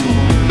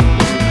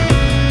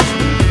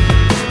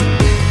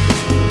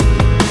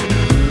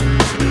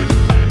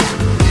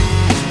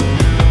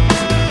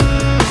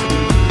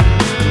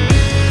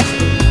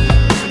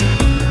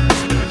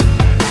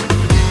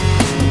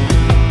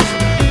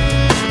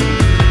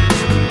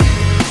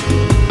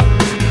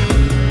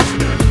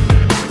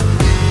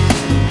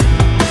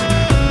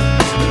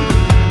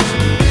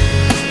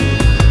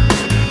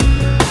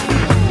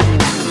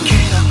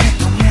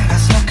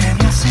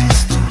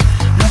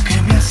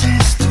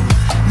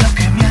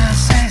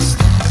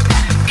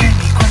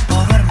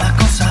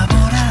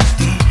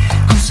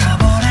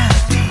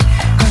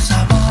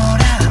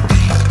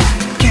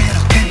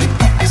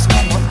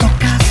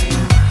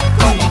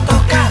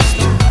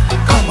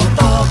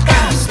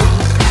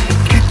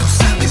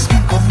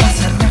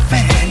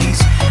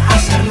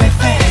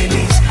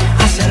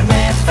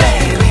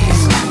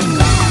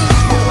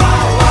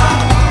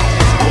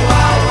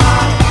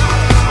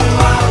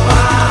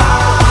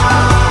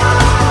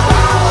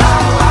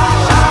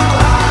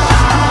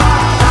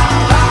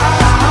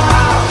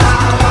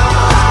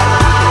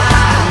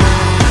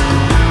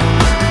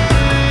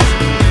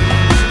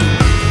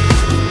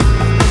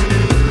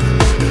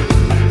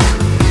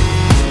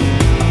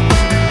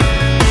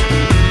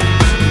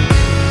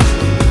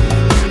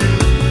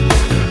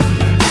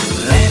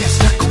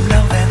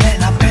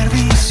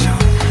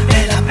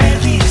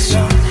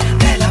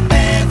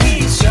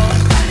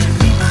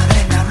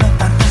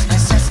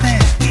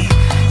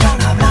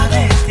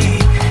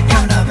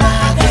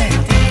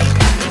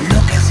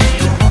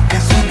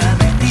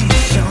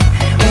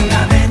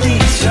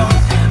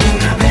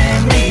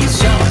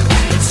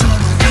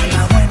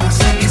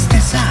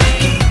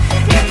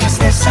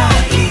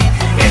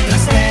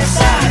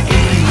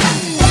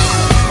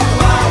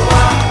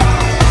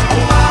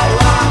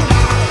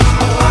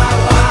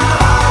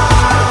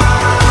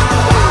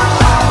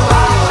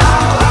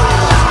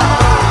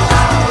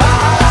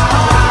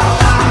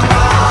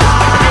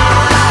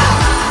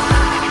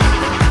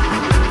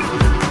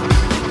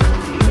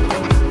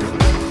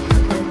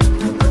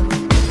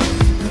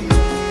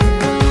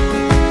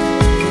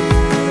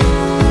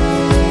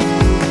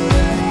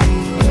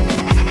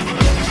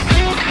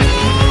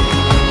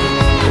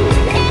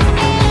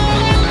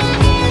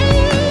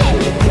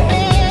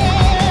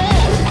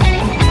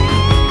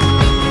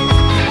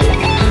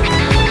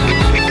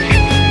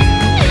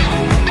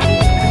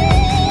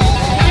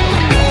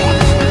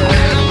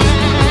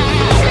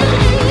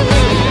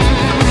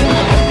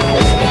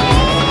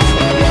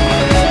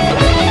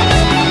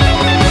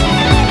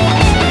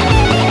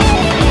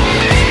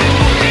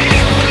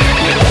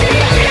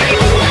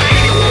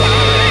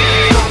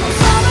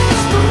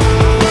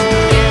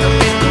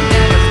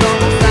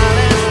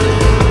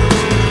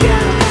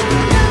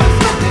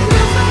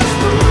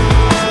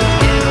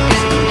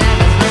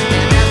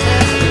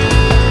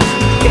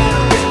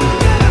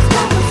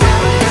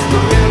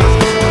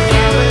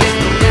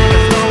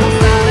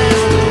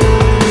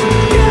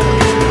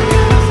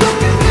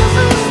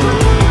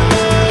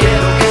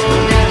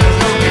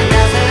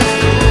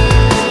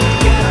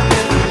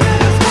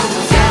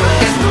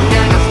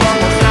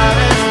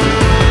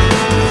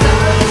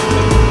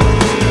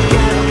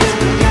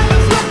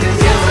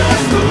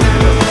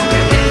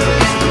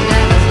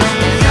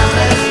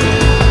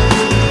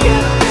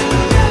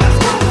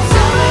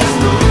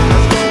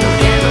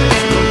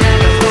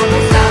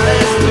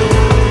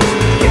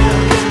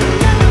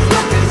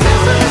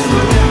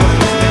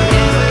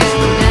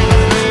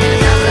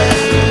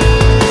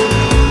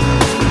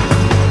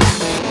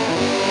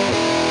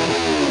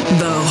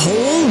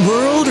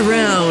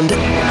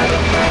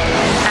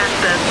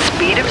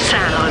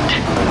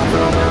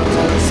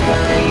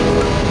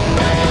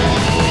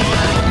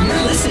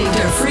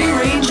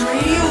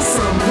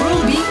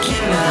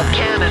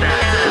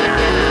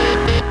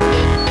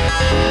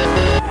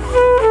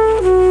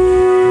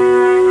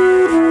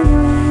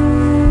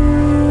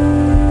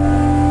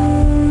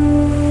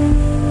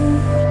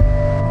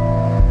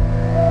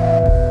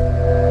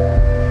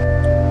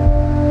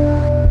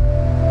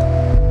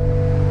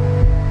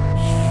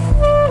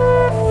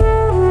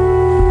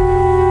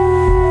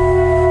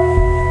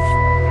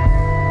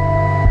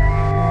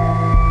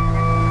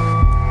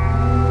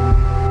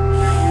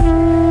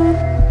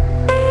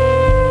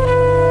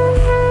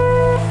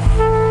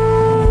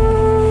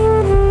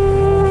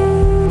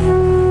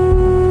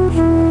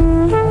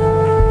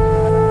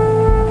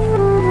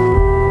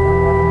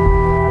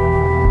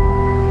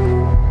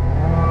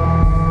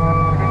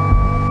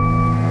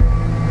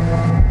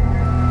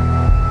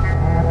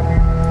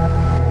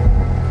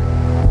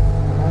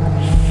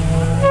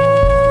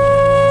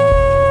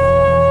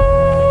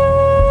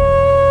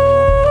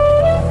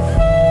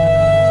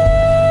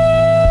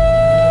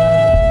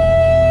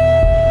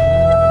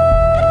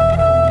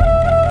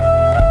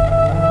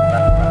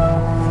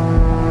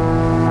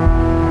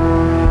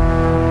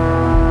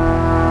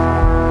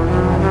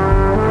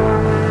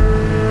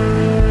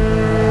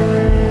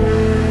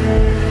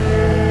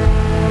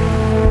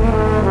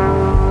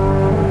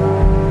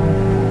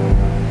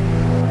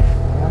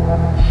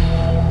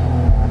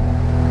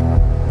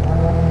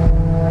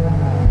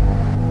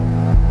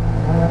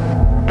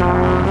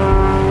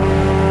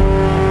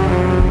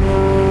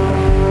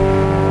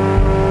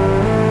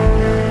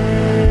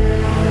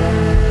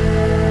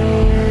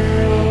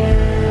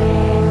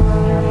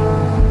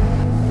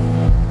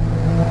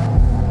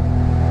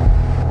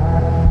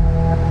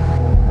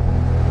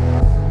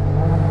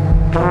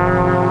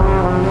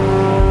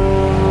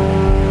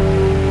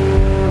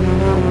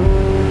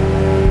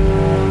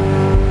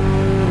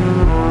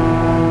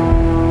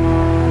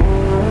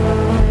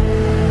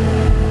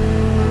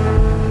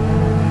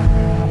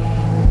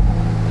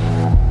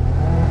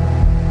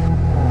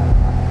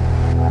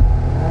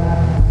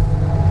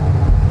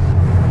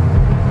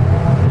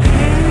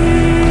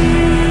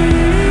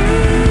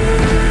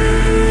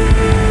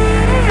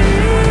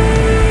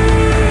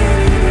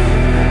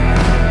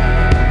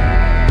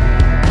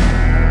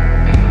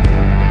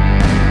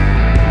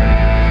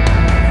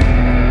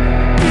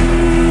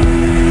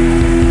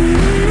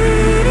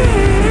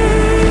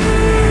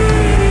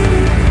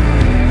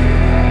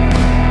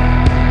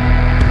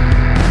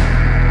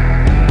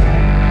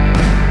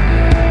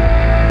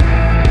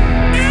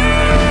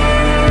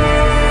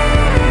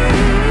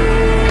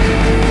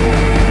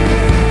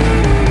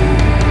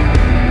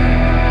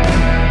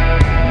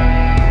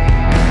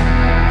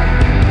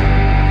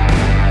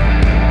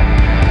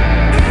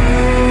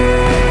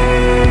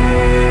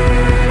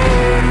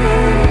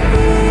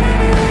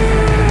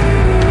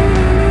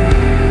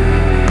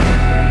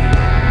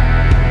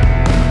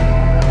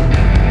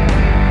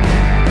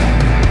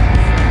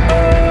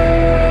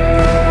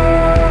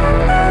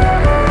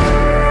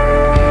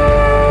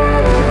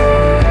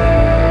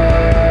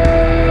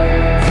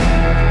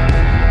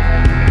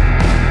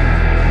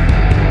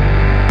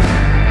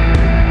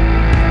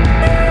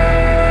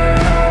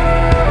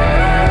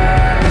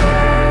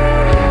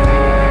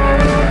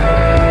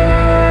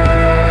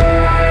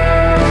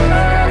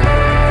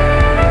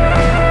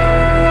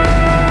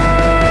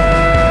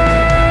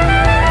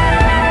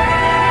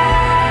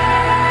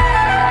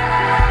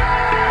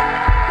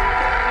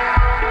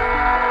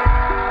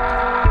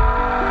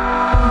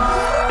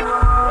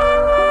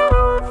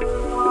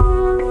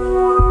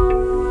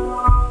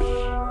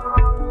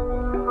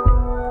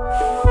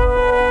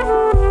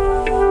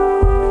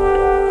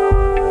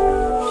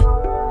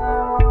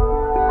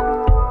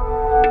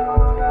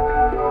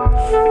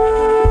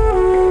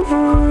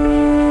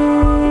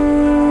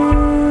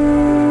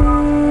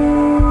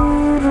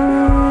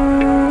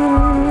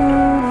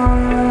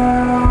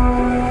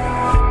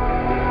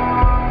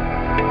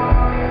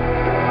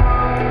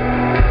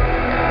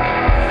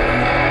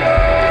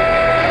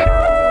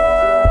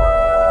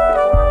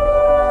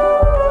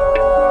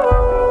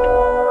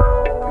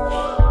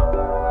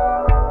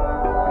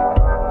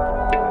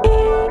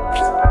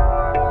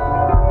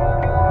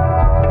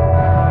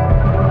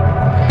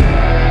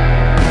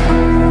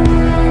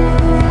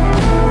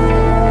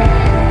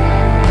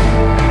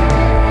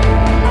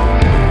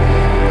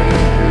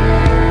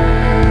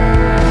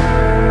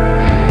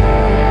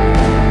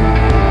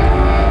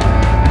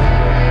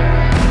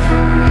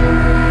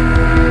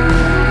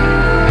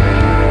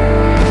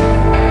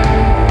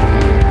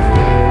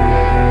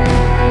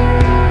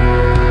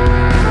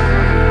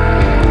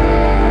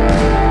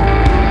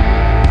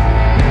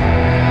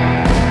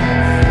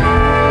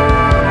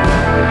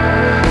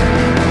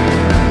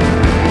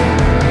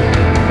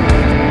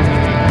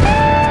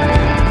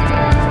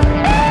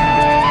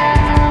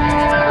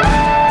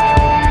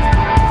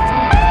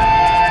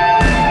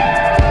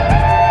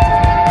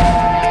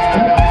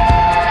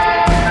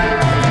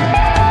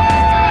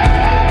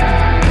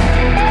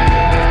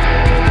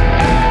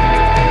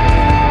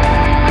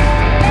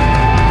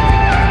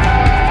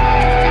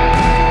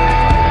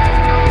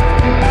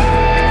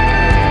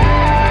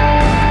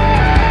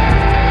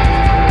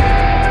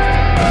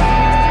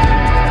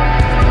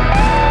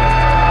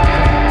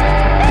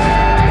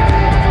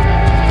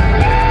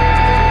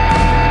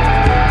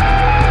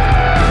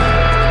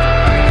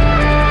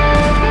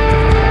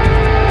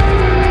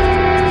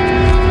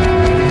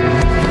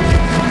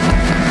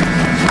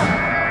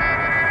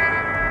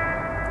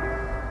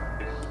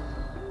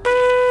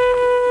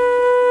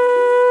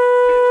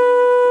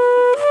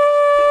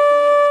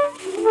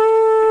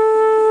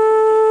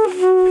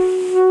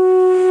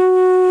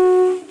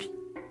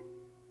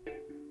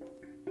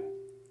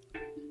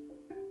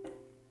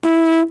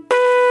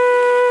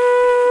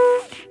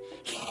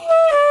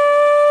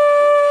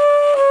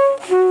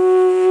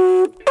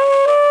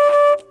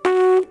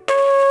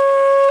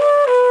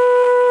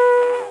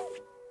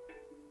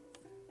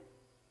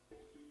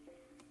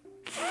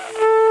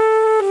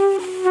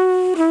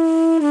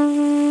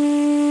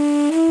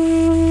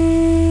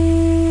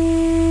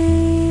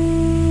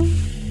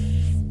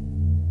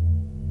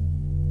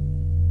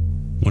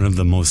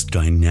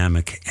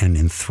 dynamic and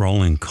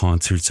enthralling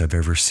concerts I've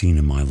ever seen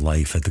in my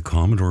life at the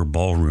Commodore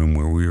Ballroom,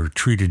 where we were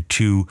treated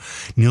to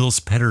Nils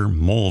Petter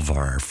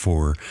Molvar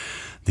for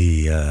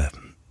the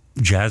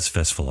jazz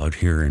festival out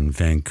here in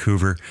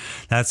Vancouver.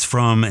 That's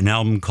from an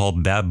album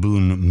called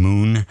Baboon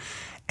Moon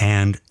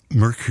and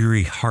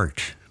Mercury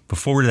Heart.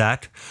 Before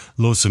that,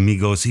 Los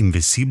Amigos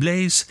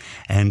Invisibles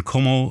and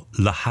Como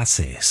la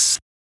Haces.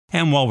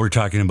 And while we're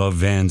talking about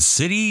Van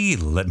City,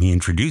 let me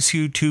introduce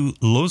you to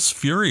Los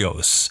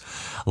Furios,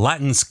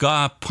 Latin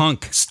ska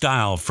punk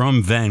style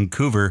from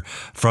Vancouver,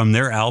 from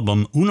their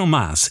album Uno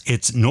Mas.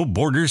 It's no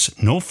borders,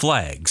 no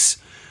flags.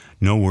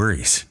 No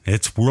worries,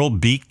 it's World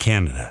Beat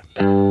Canada.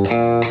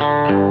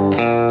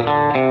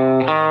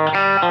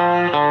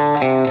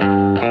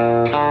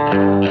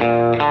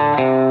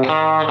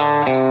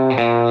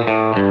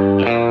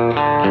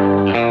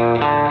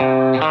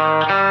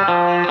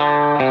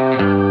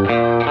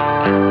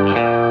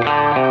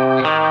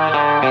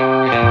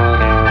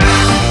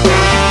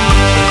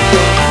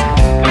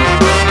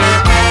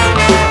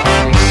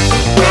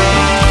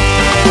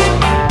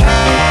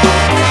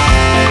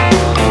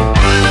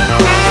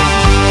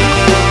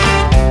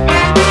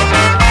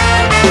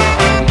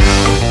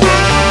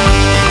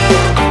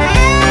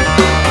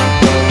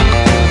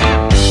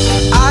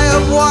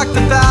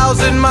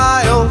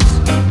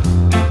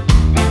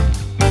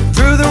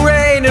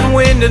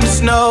 And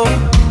snow,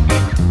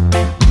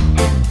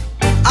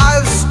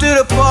 I've stood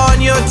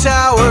upon your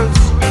towers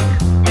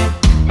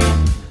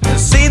and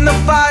seen the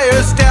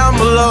fires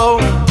down below.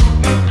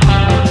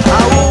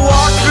 I will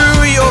walk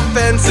through your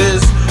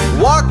fences,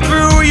 walk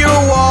through your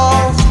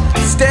walls,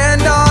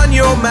 stand on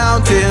your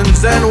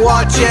mountains and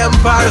watch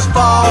empires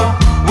fall.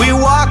 We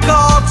walk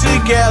all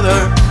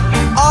together,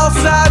 all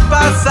side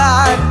by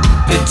side,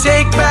 to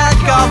take back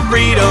our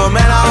freedom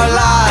and our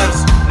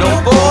lives. No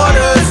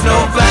borders,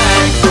 no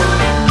flags.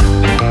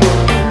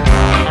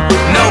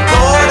 No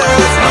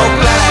borders, no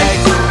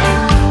flags.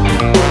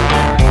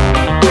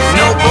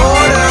 No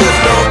borders,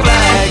 no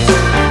flags.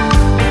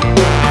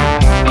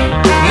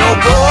 No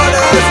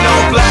borders, no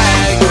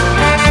flags.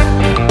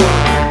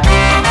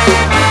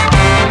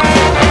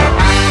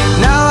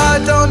 Now I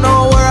don't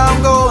know where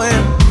I'm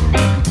going,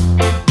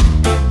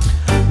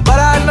 but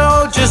I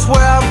know just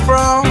where I'm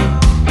from.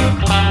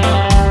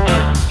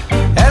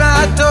 And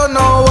I don't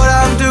know what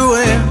I'm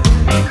doing,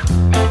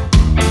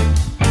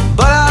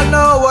 but I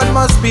know what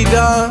must be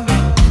done.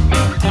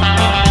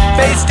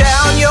 Face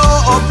down your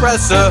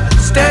oppressor,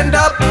 stand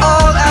up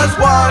all as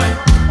one,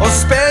 or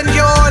spend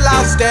your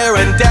life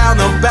staring down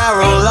the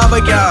barrel of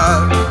a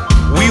gun.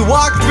 We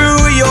walk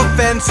through your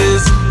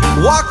fences,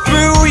 walk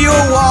through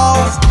your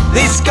walls.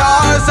 These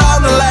scars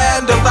on the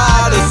land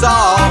divide us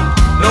all.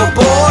 No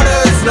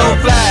borders, no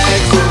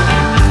flags.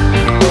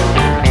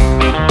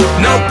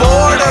 No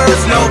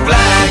borders, no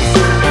flags.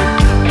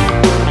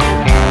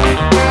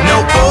 No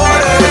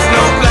borders,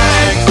 no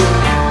flags.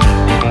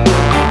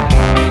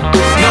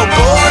 No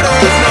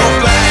borders, no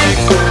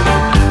flags.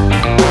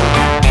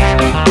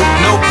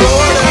 No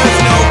borders,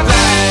 no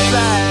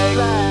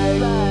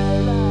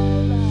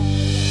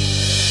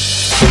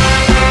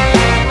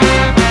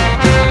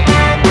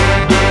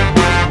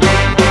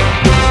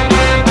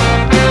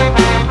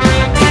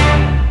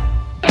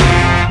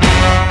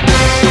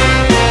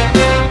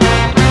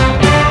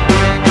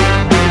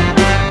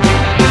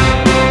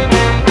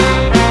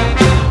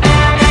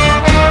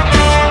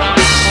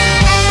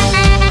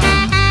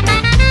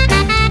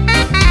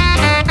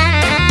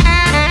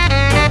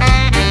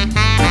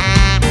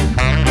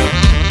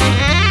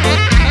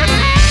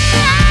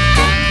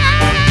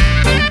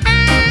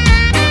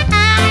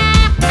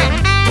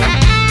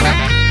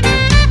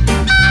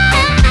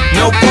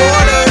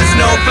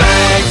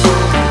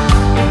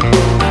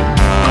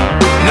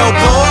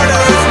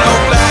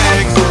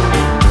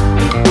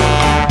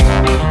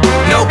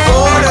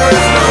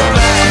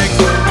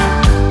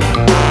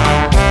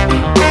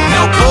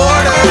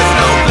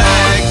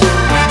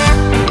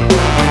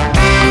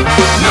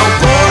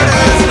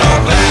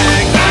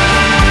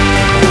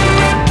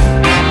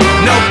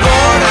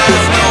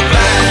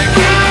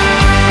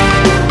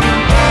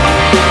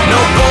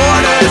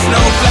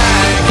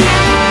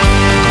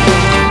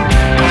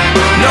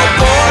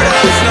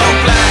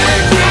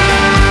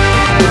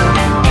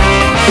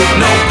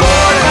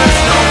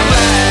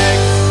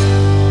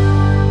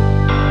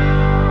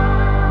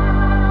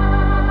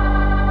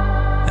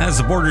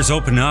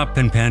open up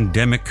and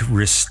pandemic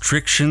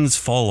restrictions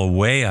fall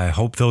away, I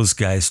hope those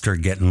guys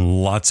start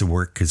getting lots of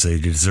work because they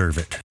deserve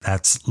it.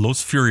 That's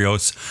Los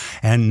Furios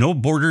and No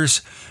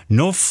Borders,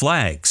 No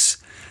Flags.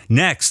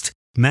 Next,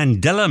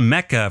 Mandale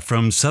Mecha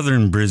from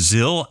southern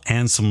Brazil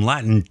and some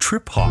Latin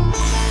trip hop.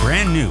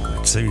 Brand new,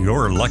 it's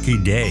your lucky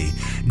day.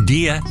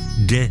 Dia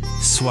de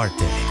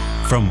Suerte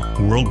from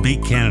World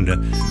Beat Canada.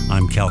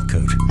 I'm Cal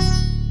Cote.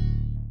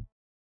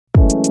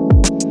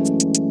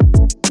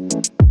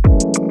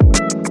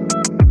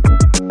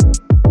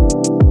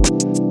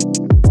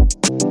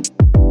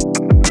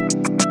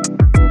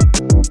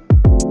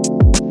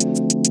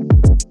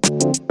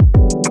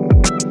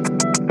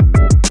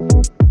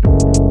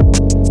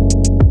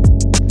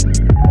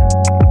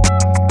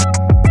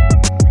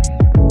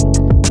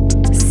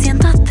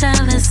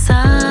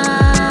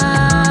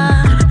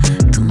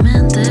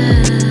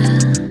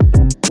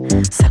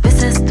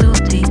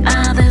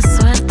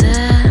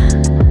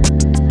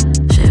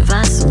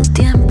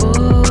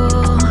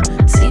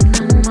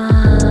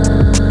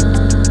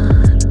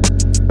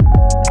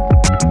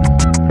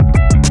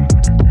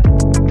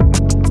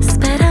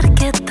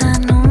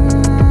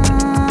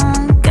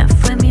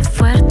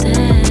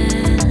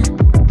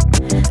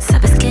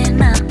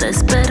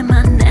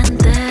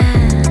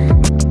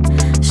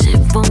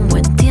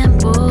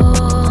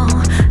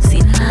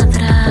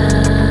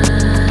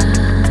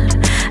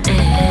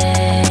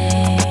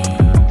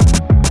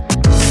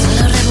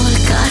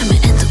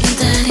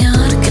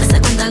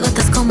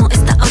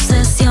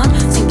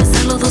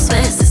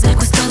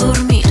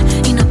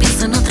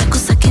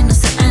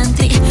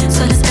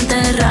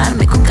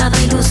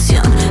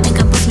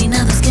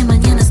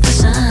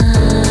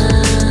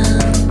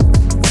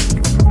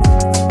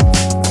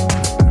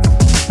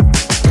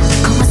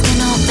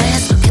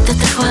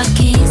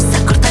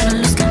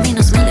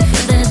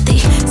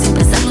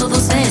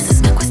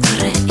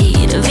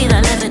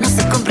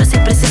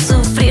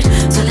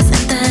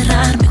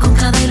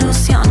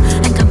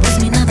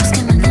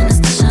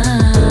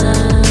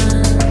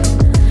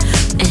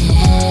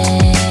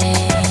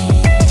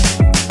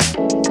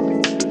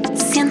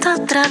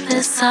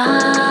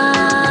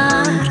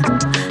 atravesar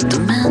tu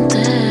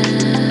mente.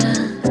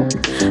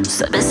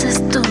 Sabes,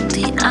 es tu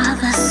día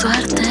de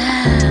suerte.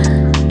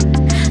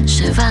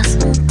 Llevas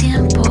un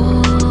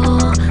tiempo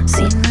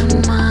sin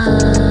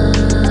amar.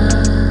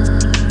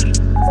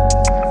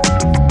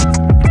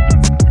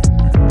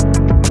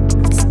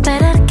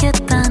 Esperar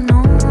quieta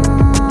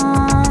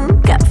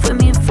nunca fue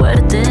mi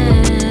fuerte.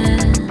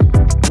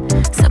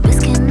 Sabes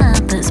que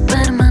nada es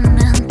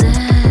permanente.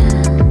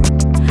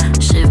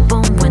 Llevo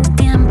un buen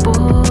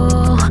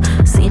tiempo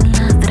sin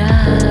ladrar.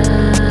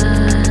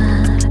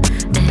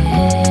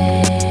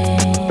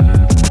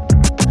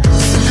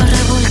 Solo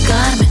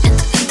revolcarme en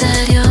tu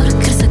interior.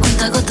 Crece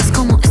cuentagotas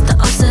como esta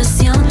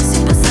obsesión.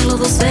 Sin pensarlo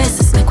dos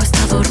veces me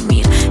cuesta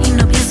dormir. Y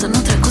no pienso en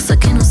otra cosa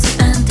que no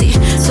sea en ti.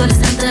 Sueles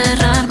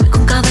enterrarme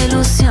con cada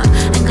ilusión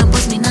en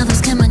campos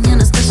minados que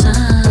mañana estallan.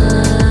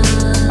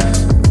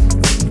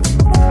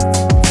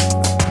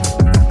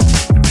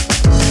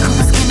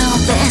 ¿Cómo es que no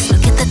ves lo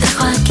que te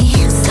trajo aquí?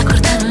 Se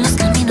acortaron los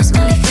caminos, me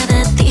alejé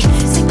de ti.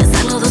 Sin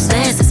pensarlo dos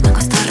veces me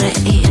cuesta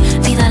reír.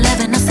 Vida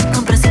leve no se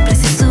compra siempre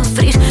sin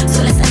sufrir.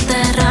 Sueles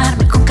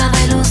enterrarme con cada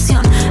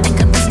ilusión en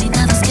campos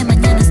minados que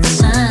mañana estallan.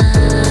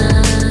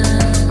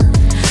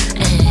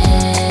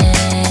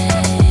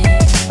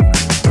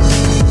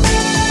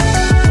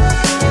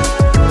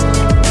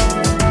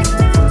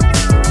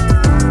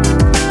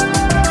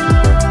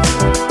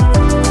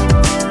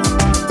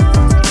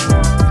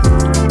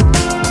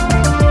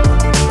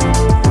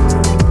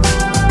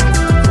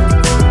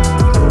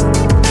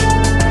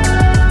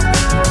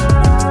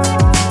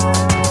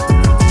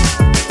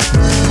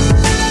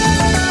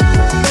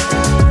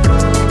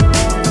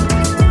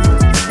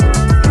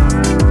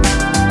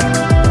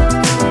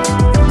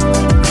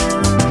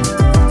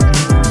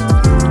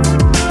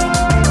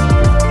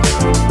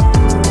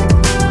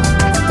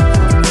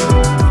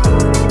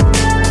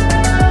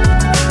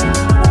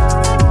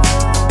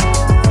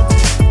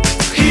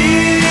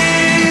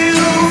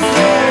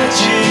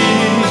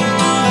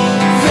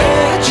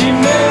 Verde,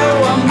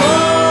 meu amor.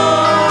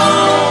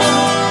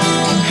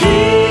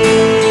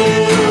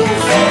 Rio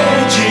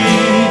Verde,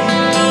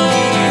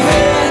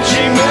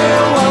 verde,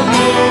 meu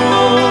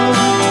amor.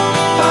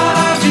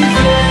 Para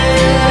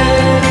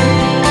viver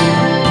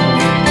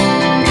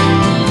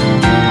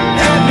é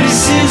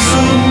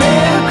preciso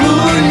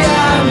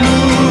mergulhar no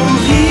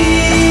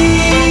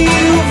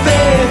Rio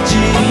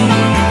Verde,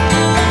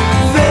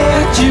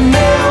 verde,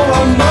 meu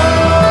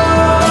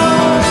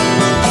amor.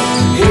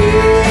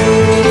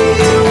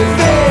 Rio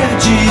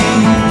Verde,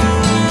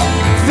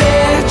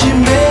 verde,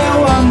 meu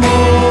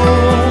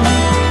amor.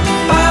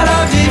 Para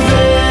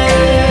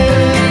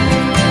viver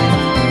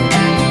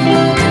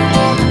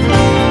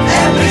é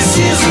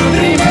preciso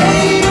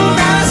primeiro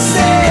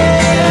nascer.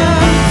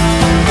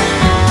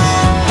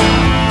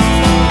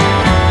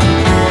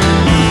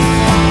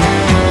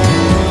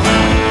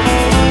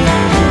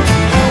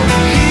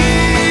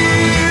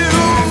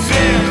 Rio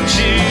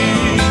Verde,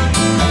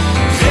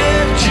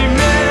 verde,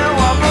 meu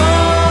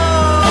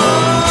amor.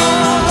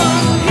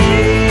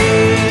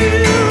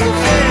 Rio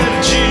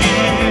Verde,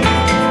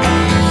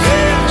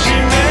 verde,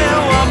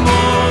 meu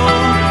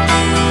amor.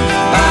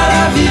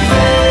 Para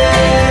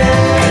viver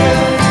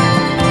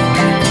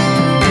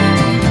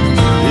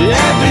é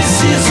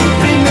preciso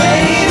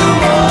primeiro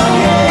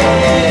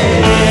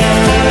morrer.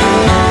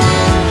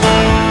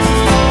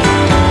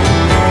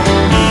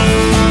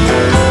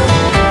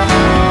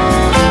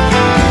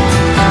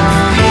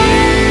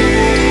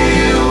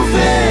 Rio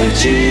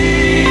Verde,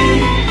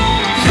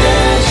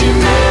 verde,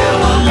 meu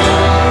amor.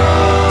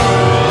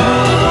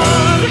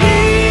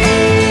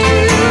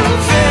 Rio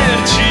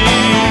Verde,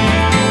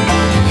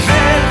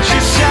 verde,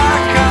 se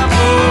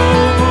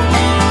acabou.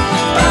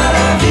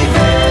 Para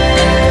viver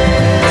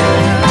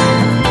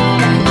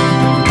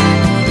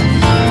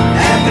é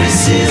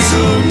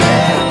preciso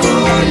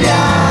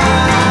mergulhar.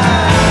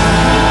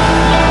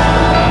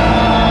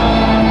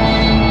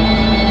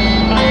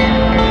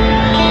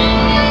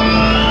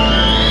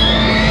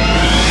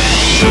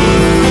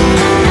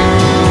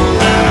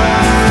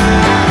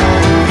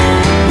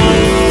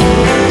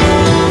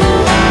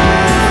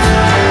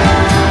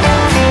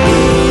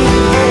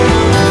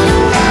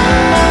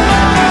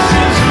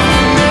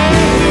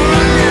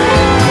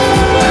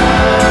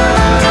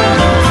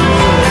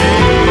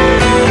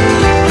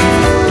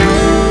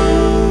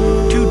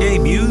 Two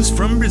debuts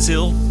from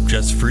Brazil,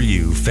 just for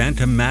you.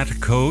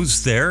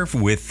 Fantimaticos there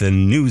with the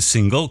new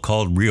single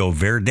called Rio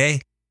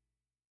Verde.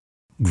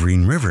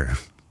 Green River,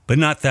 but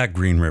not that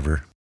Green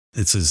River.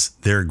 This is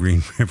their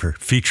Green River,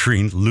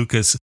 featuring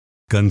Lucas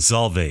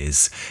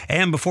Gonçalves.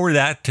 And before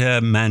that,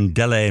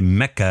 Mandale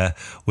Mecha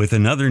with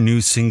another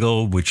new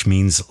single, which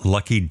means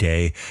lucky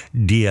day,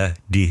 Dia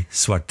de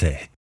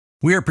Suerte.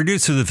 We are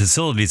produced through the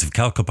facilities of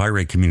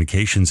Calcopyrate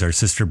Communications. Our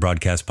sister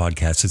broadcast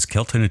podcast is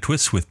Celt in a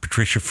Twist with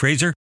Patricia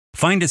Fraser.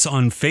 Find us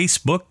on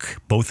Facebook,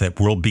 both at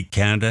World Beat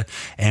Canada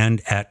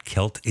and at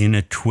Celt in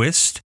a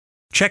Twist.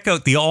 Check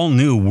out the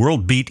all-new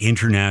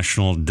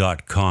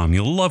worldbeatinternational.com.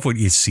 You'll love what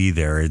you see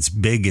there. It's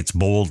big, it's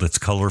bold, it's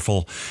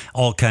colorful,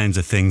 all kinds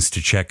of things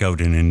to check out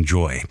and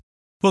enjoy.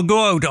 We'll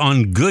go out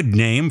on Good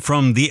Name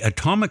from the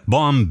Atomic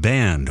Bomb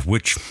Band,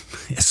 which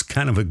is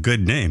kind of a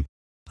good name.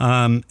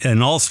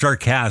 An all-star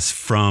cast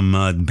from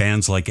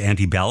bands like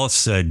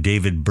Antiballast,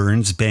 David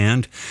Byrne's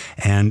band,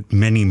 and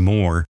many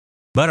more.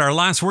 But our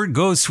last word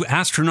goes to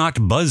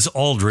astronaut Buzz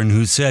Aldrin,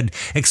 who said,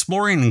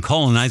 "Exploring and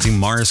colonizing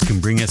Mars can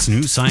bring us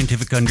new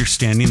scientific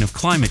understanding of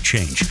climate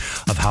change,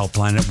 of how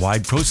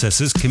planet-wide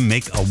processes can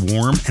make a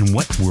warm and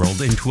wet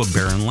world into a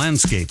barren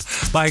landscape.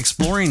 By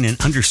exploring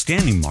and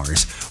understanding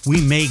Mars,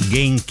 we may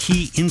gain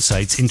key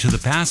insights into the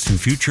past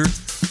and future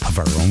of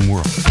our own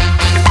world."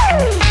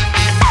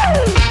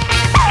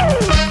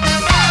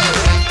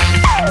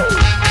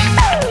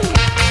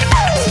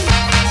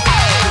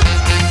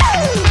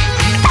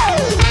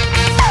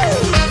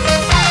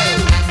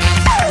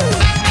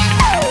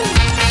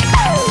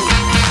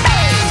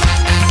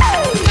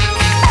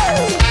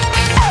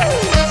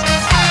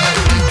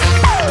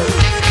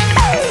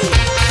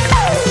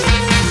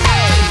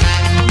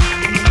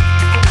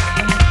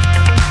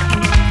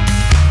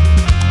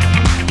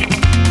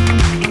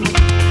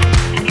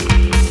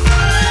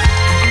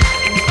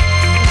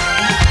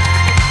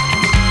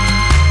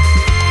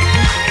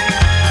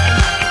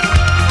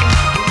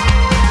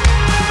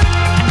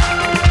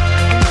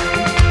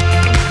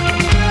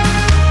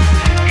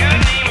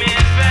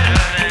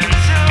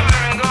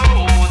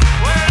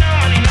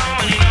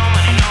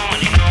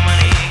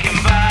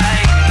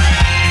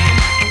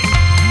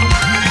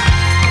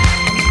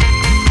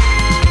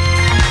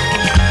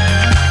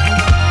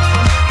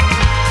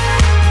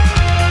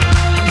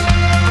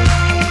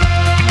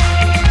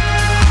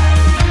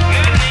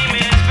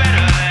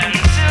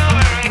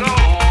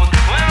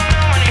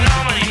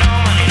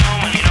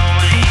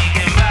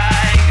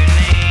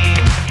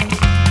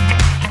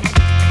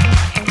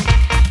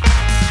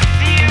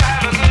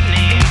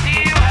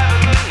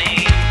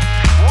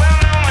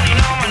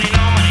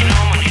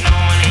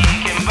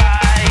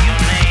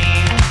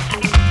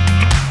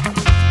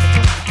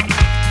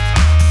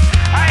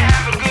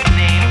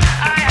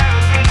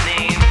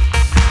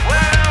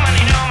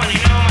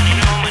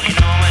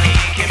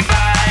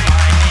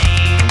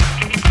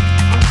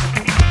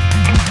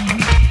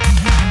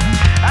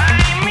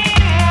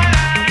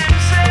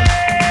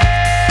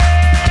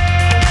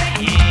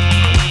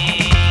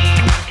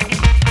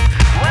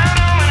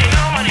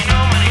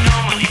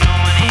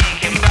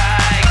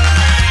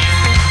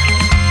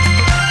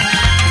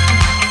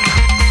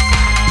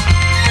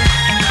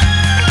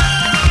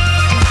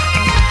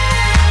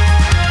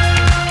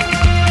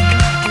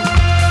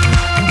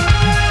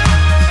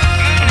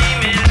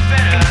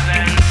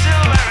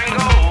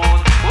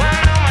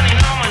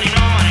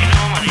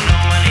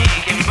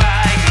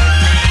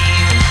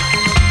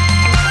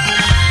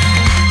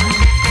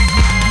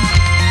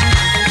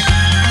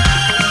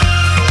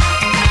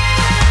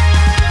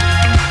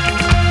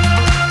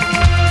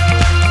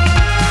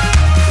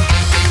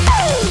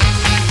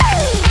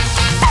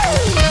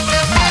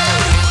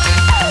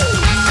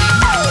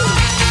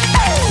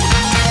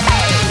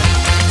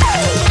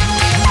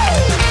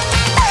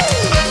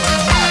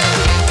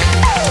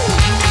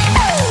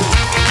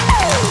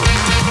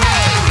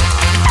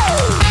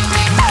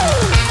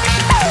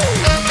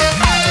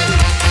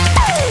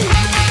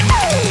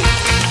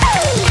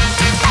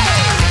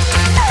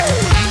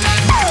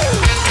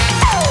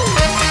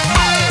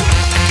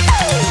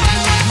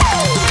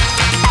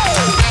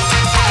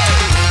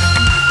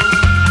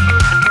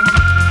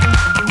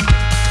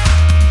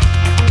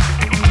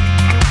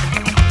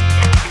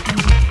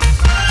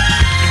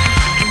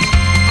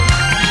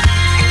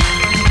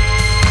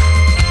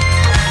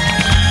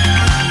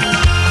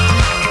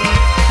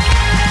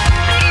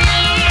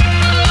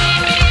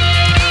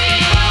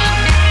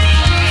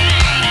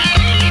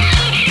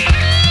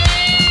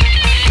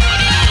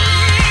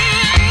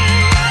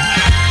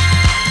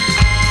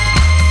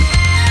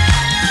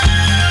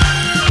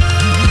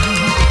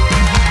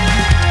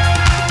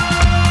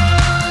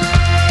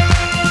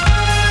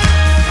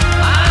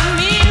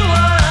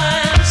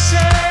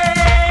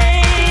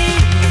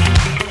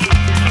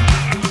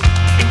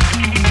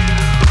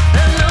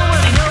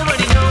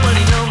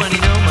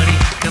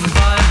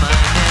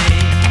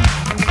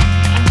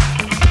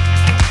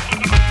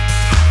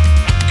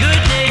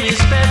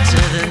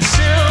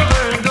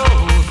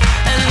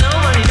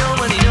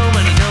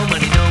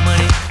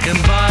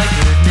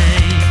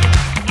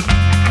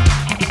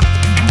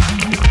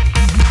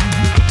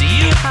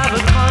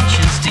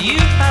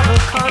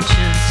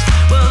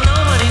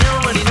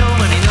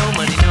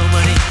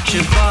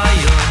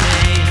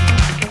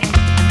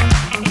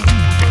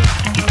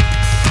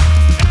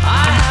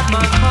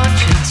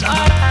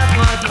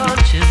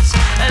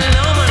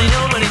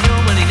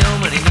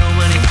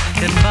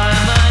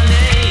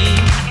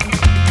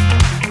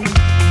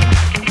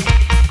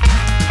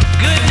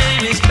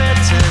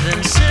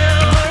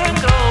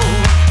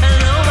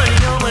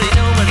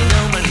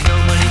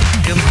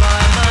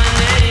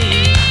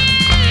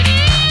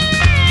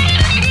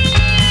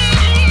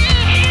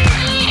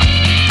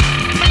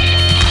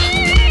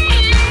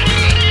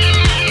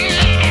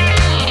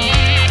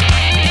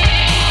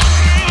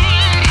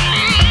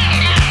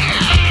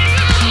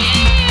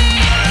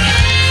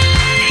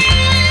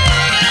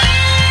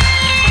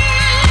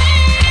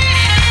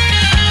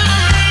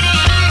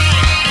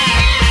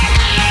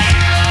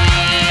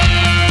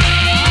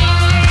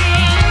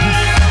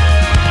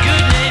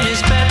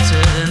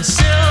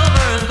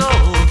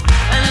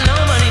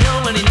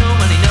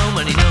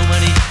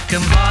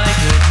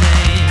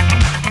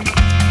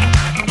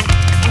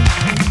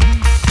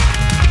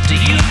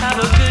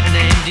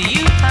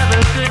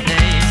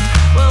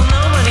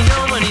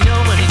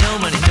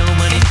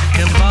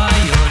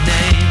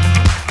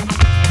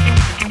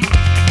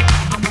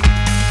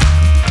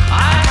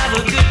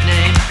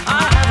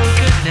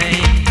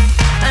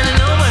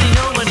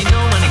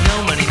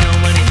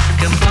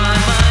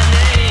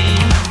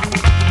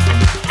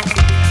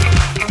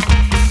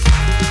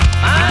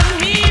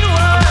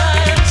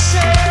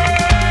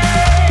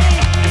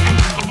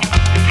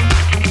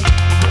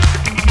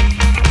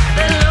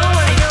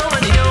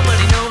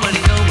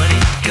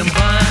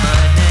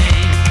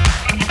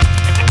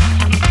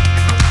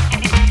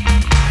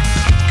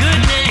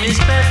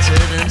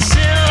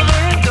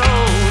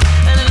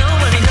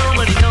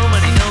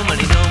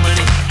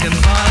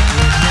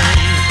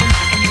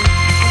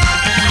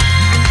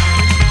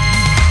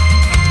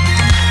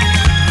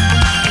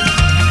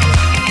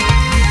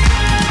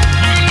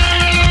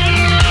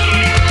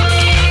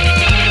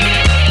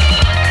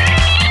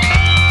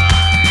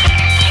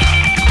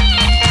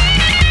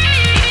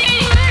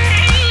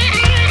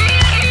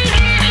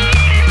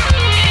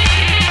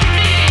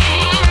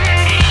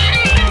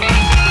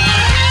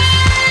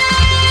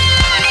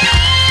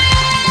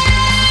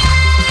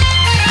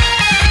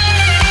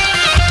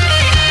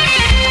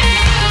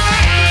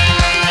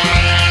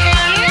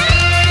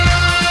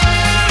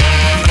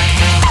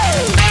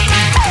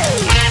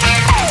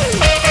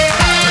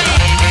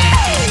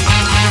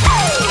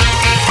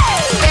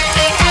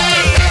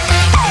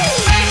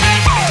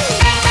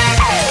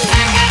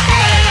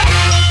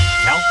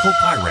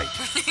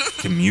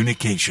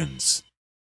 notifications.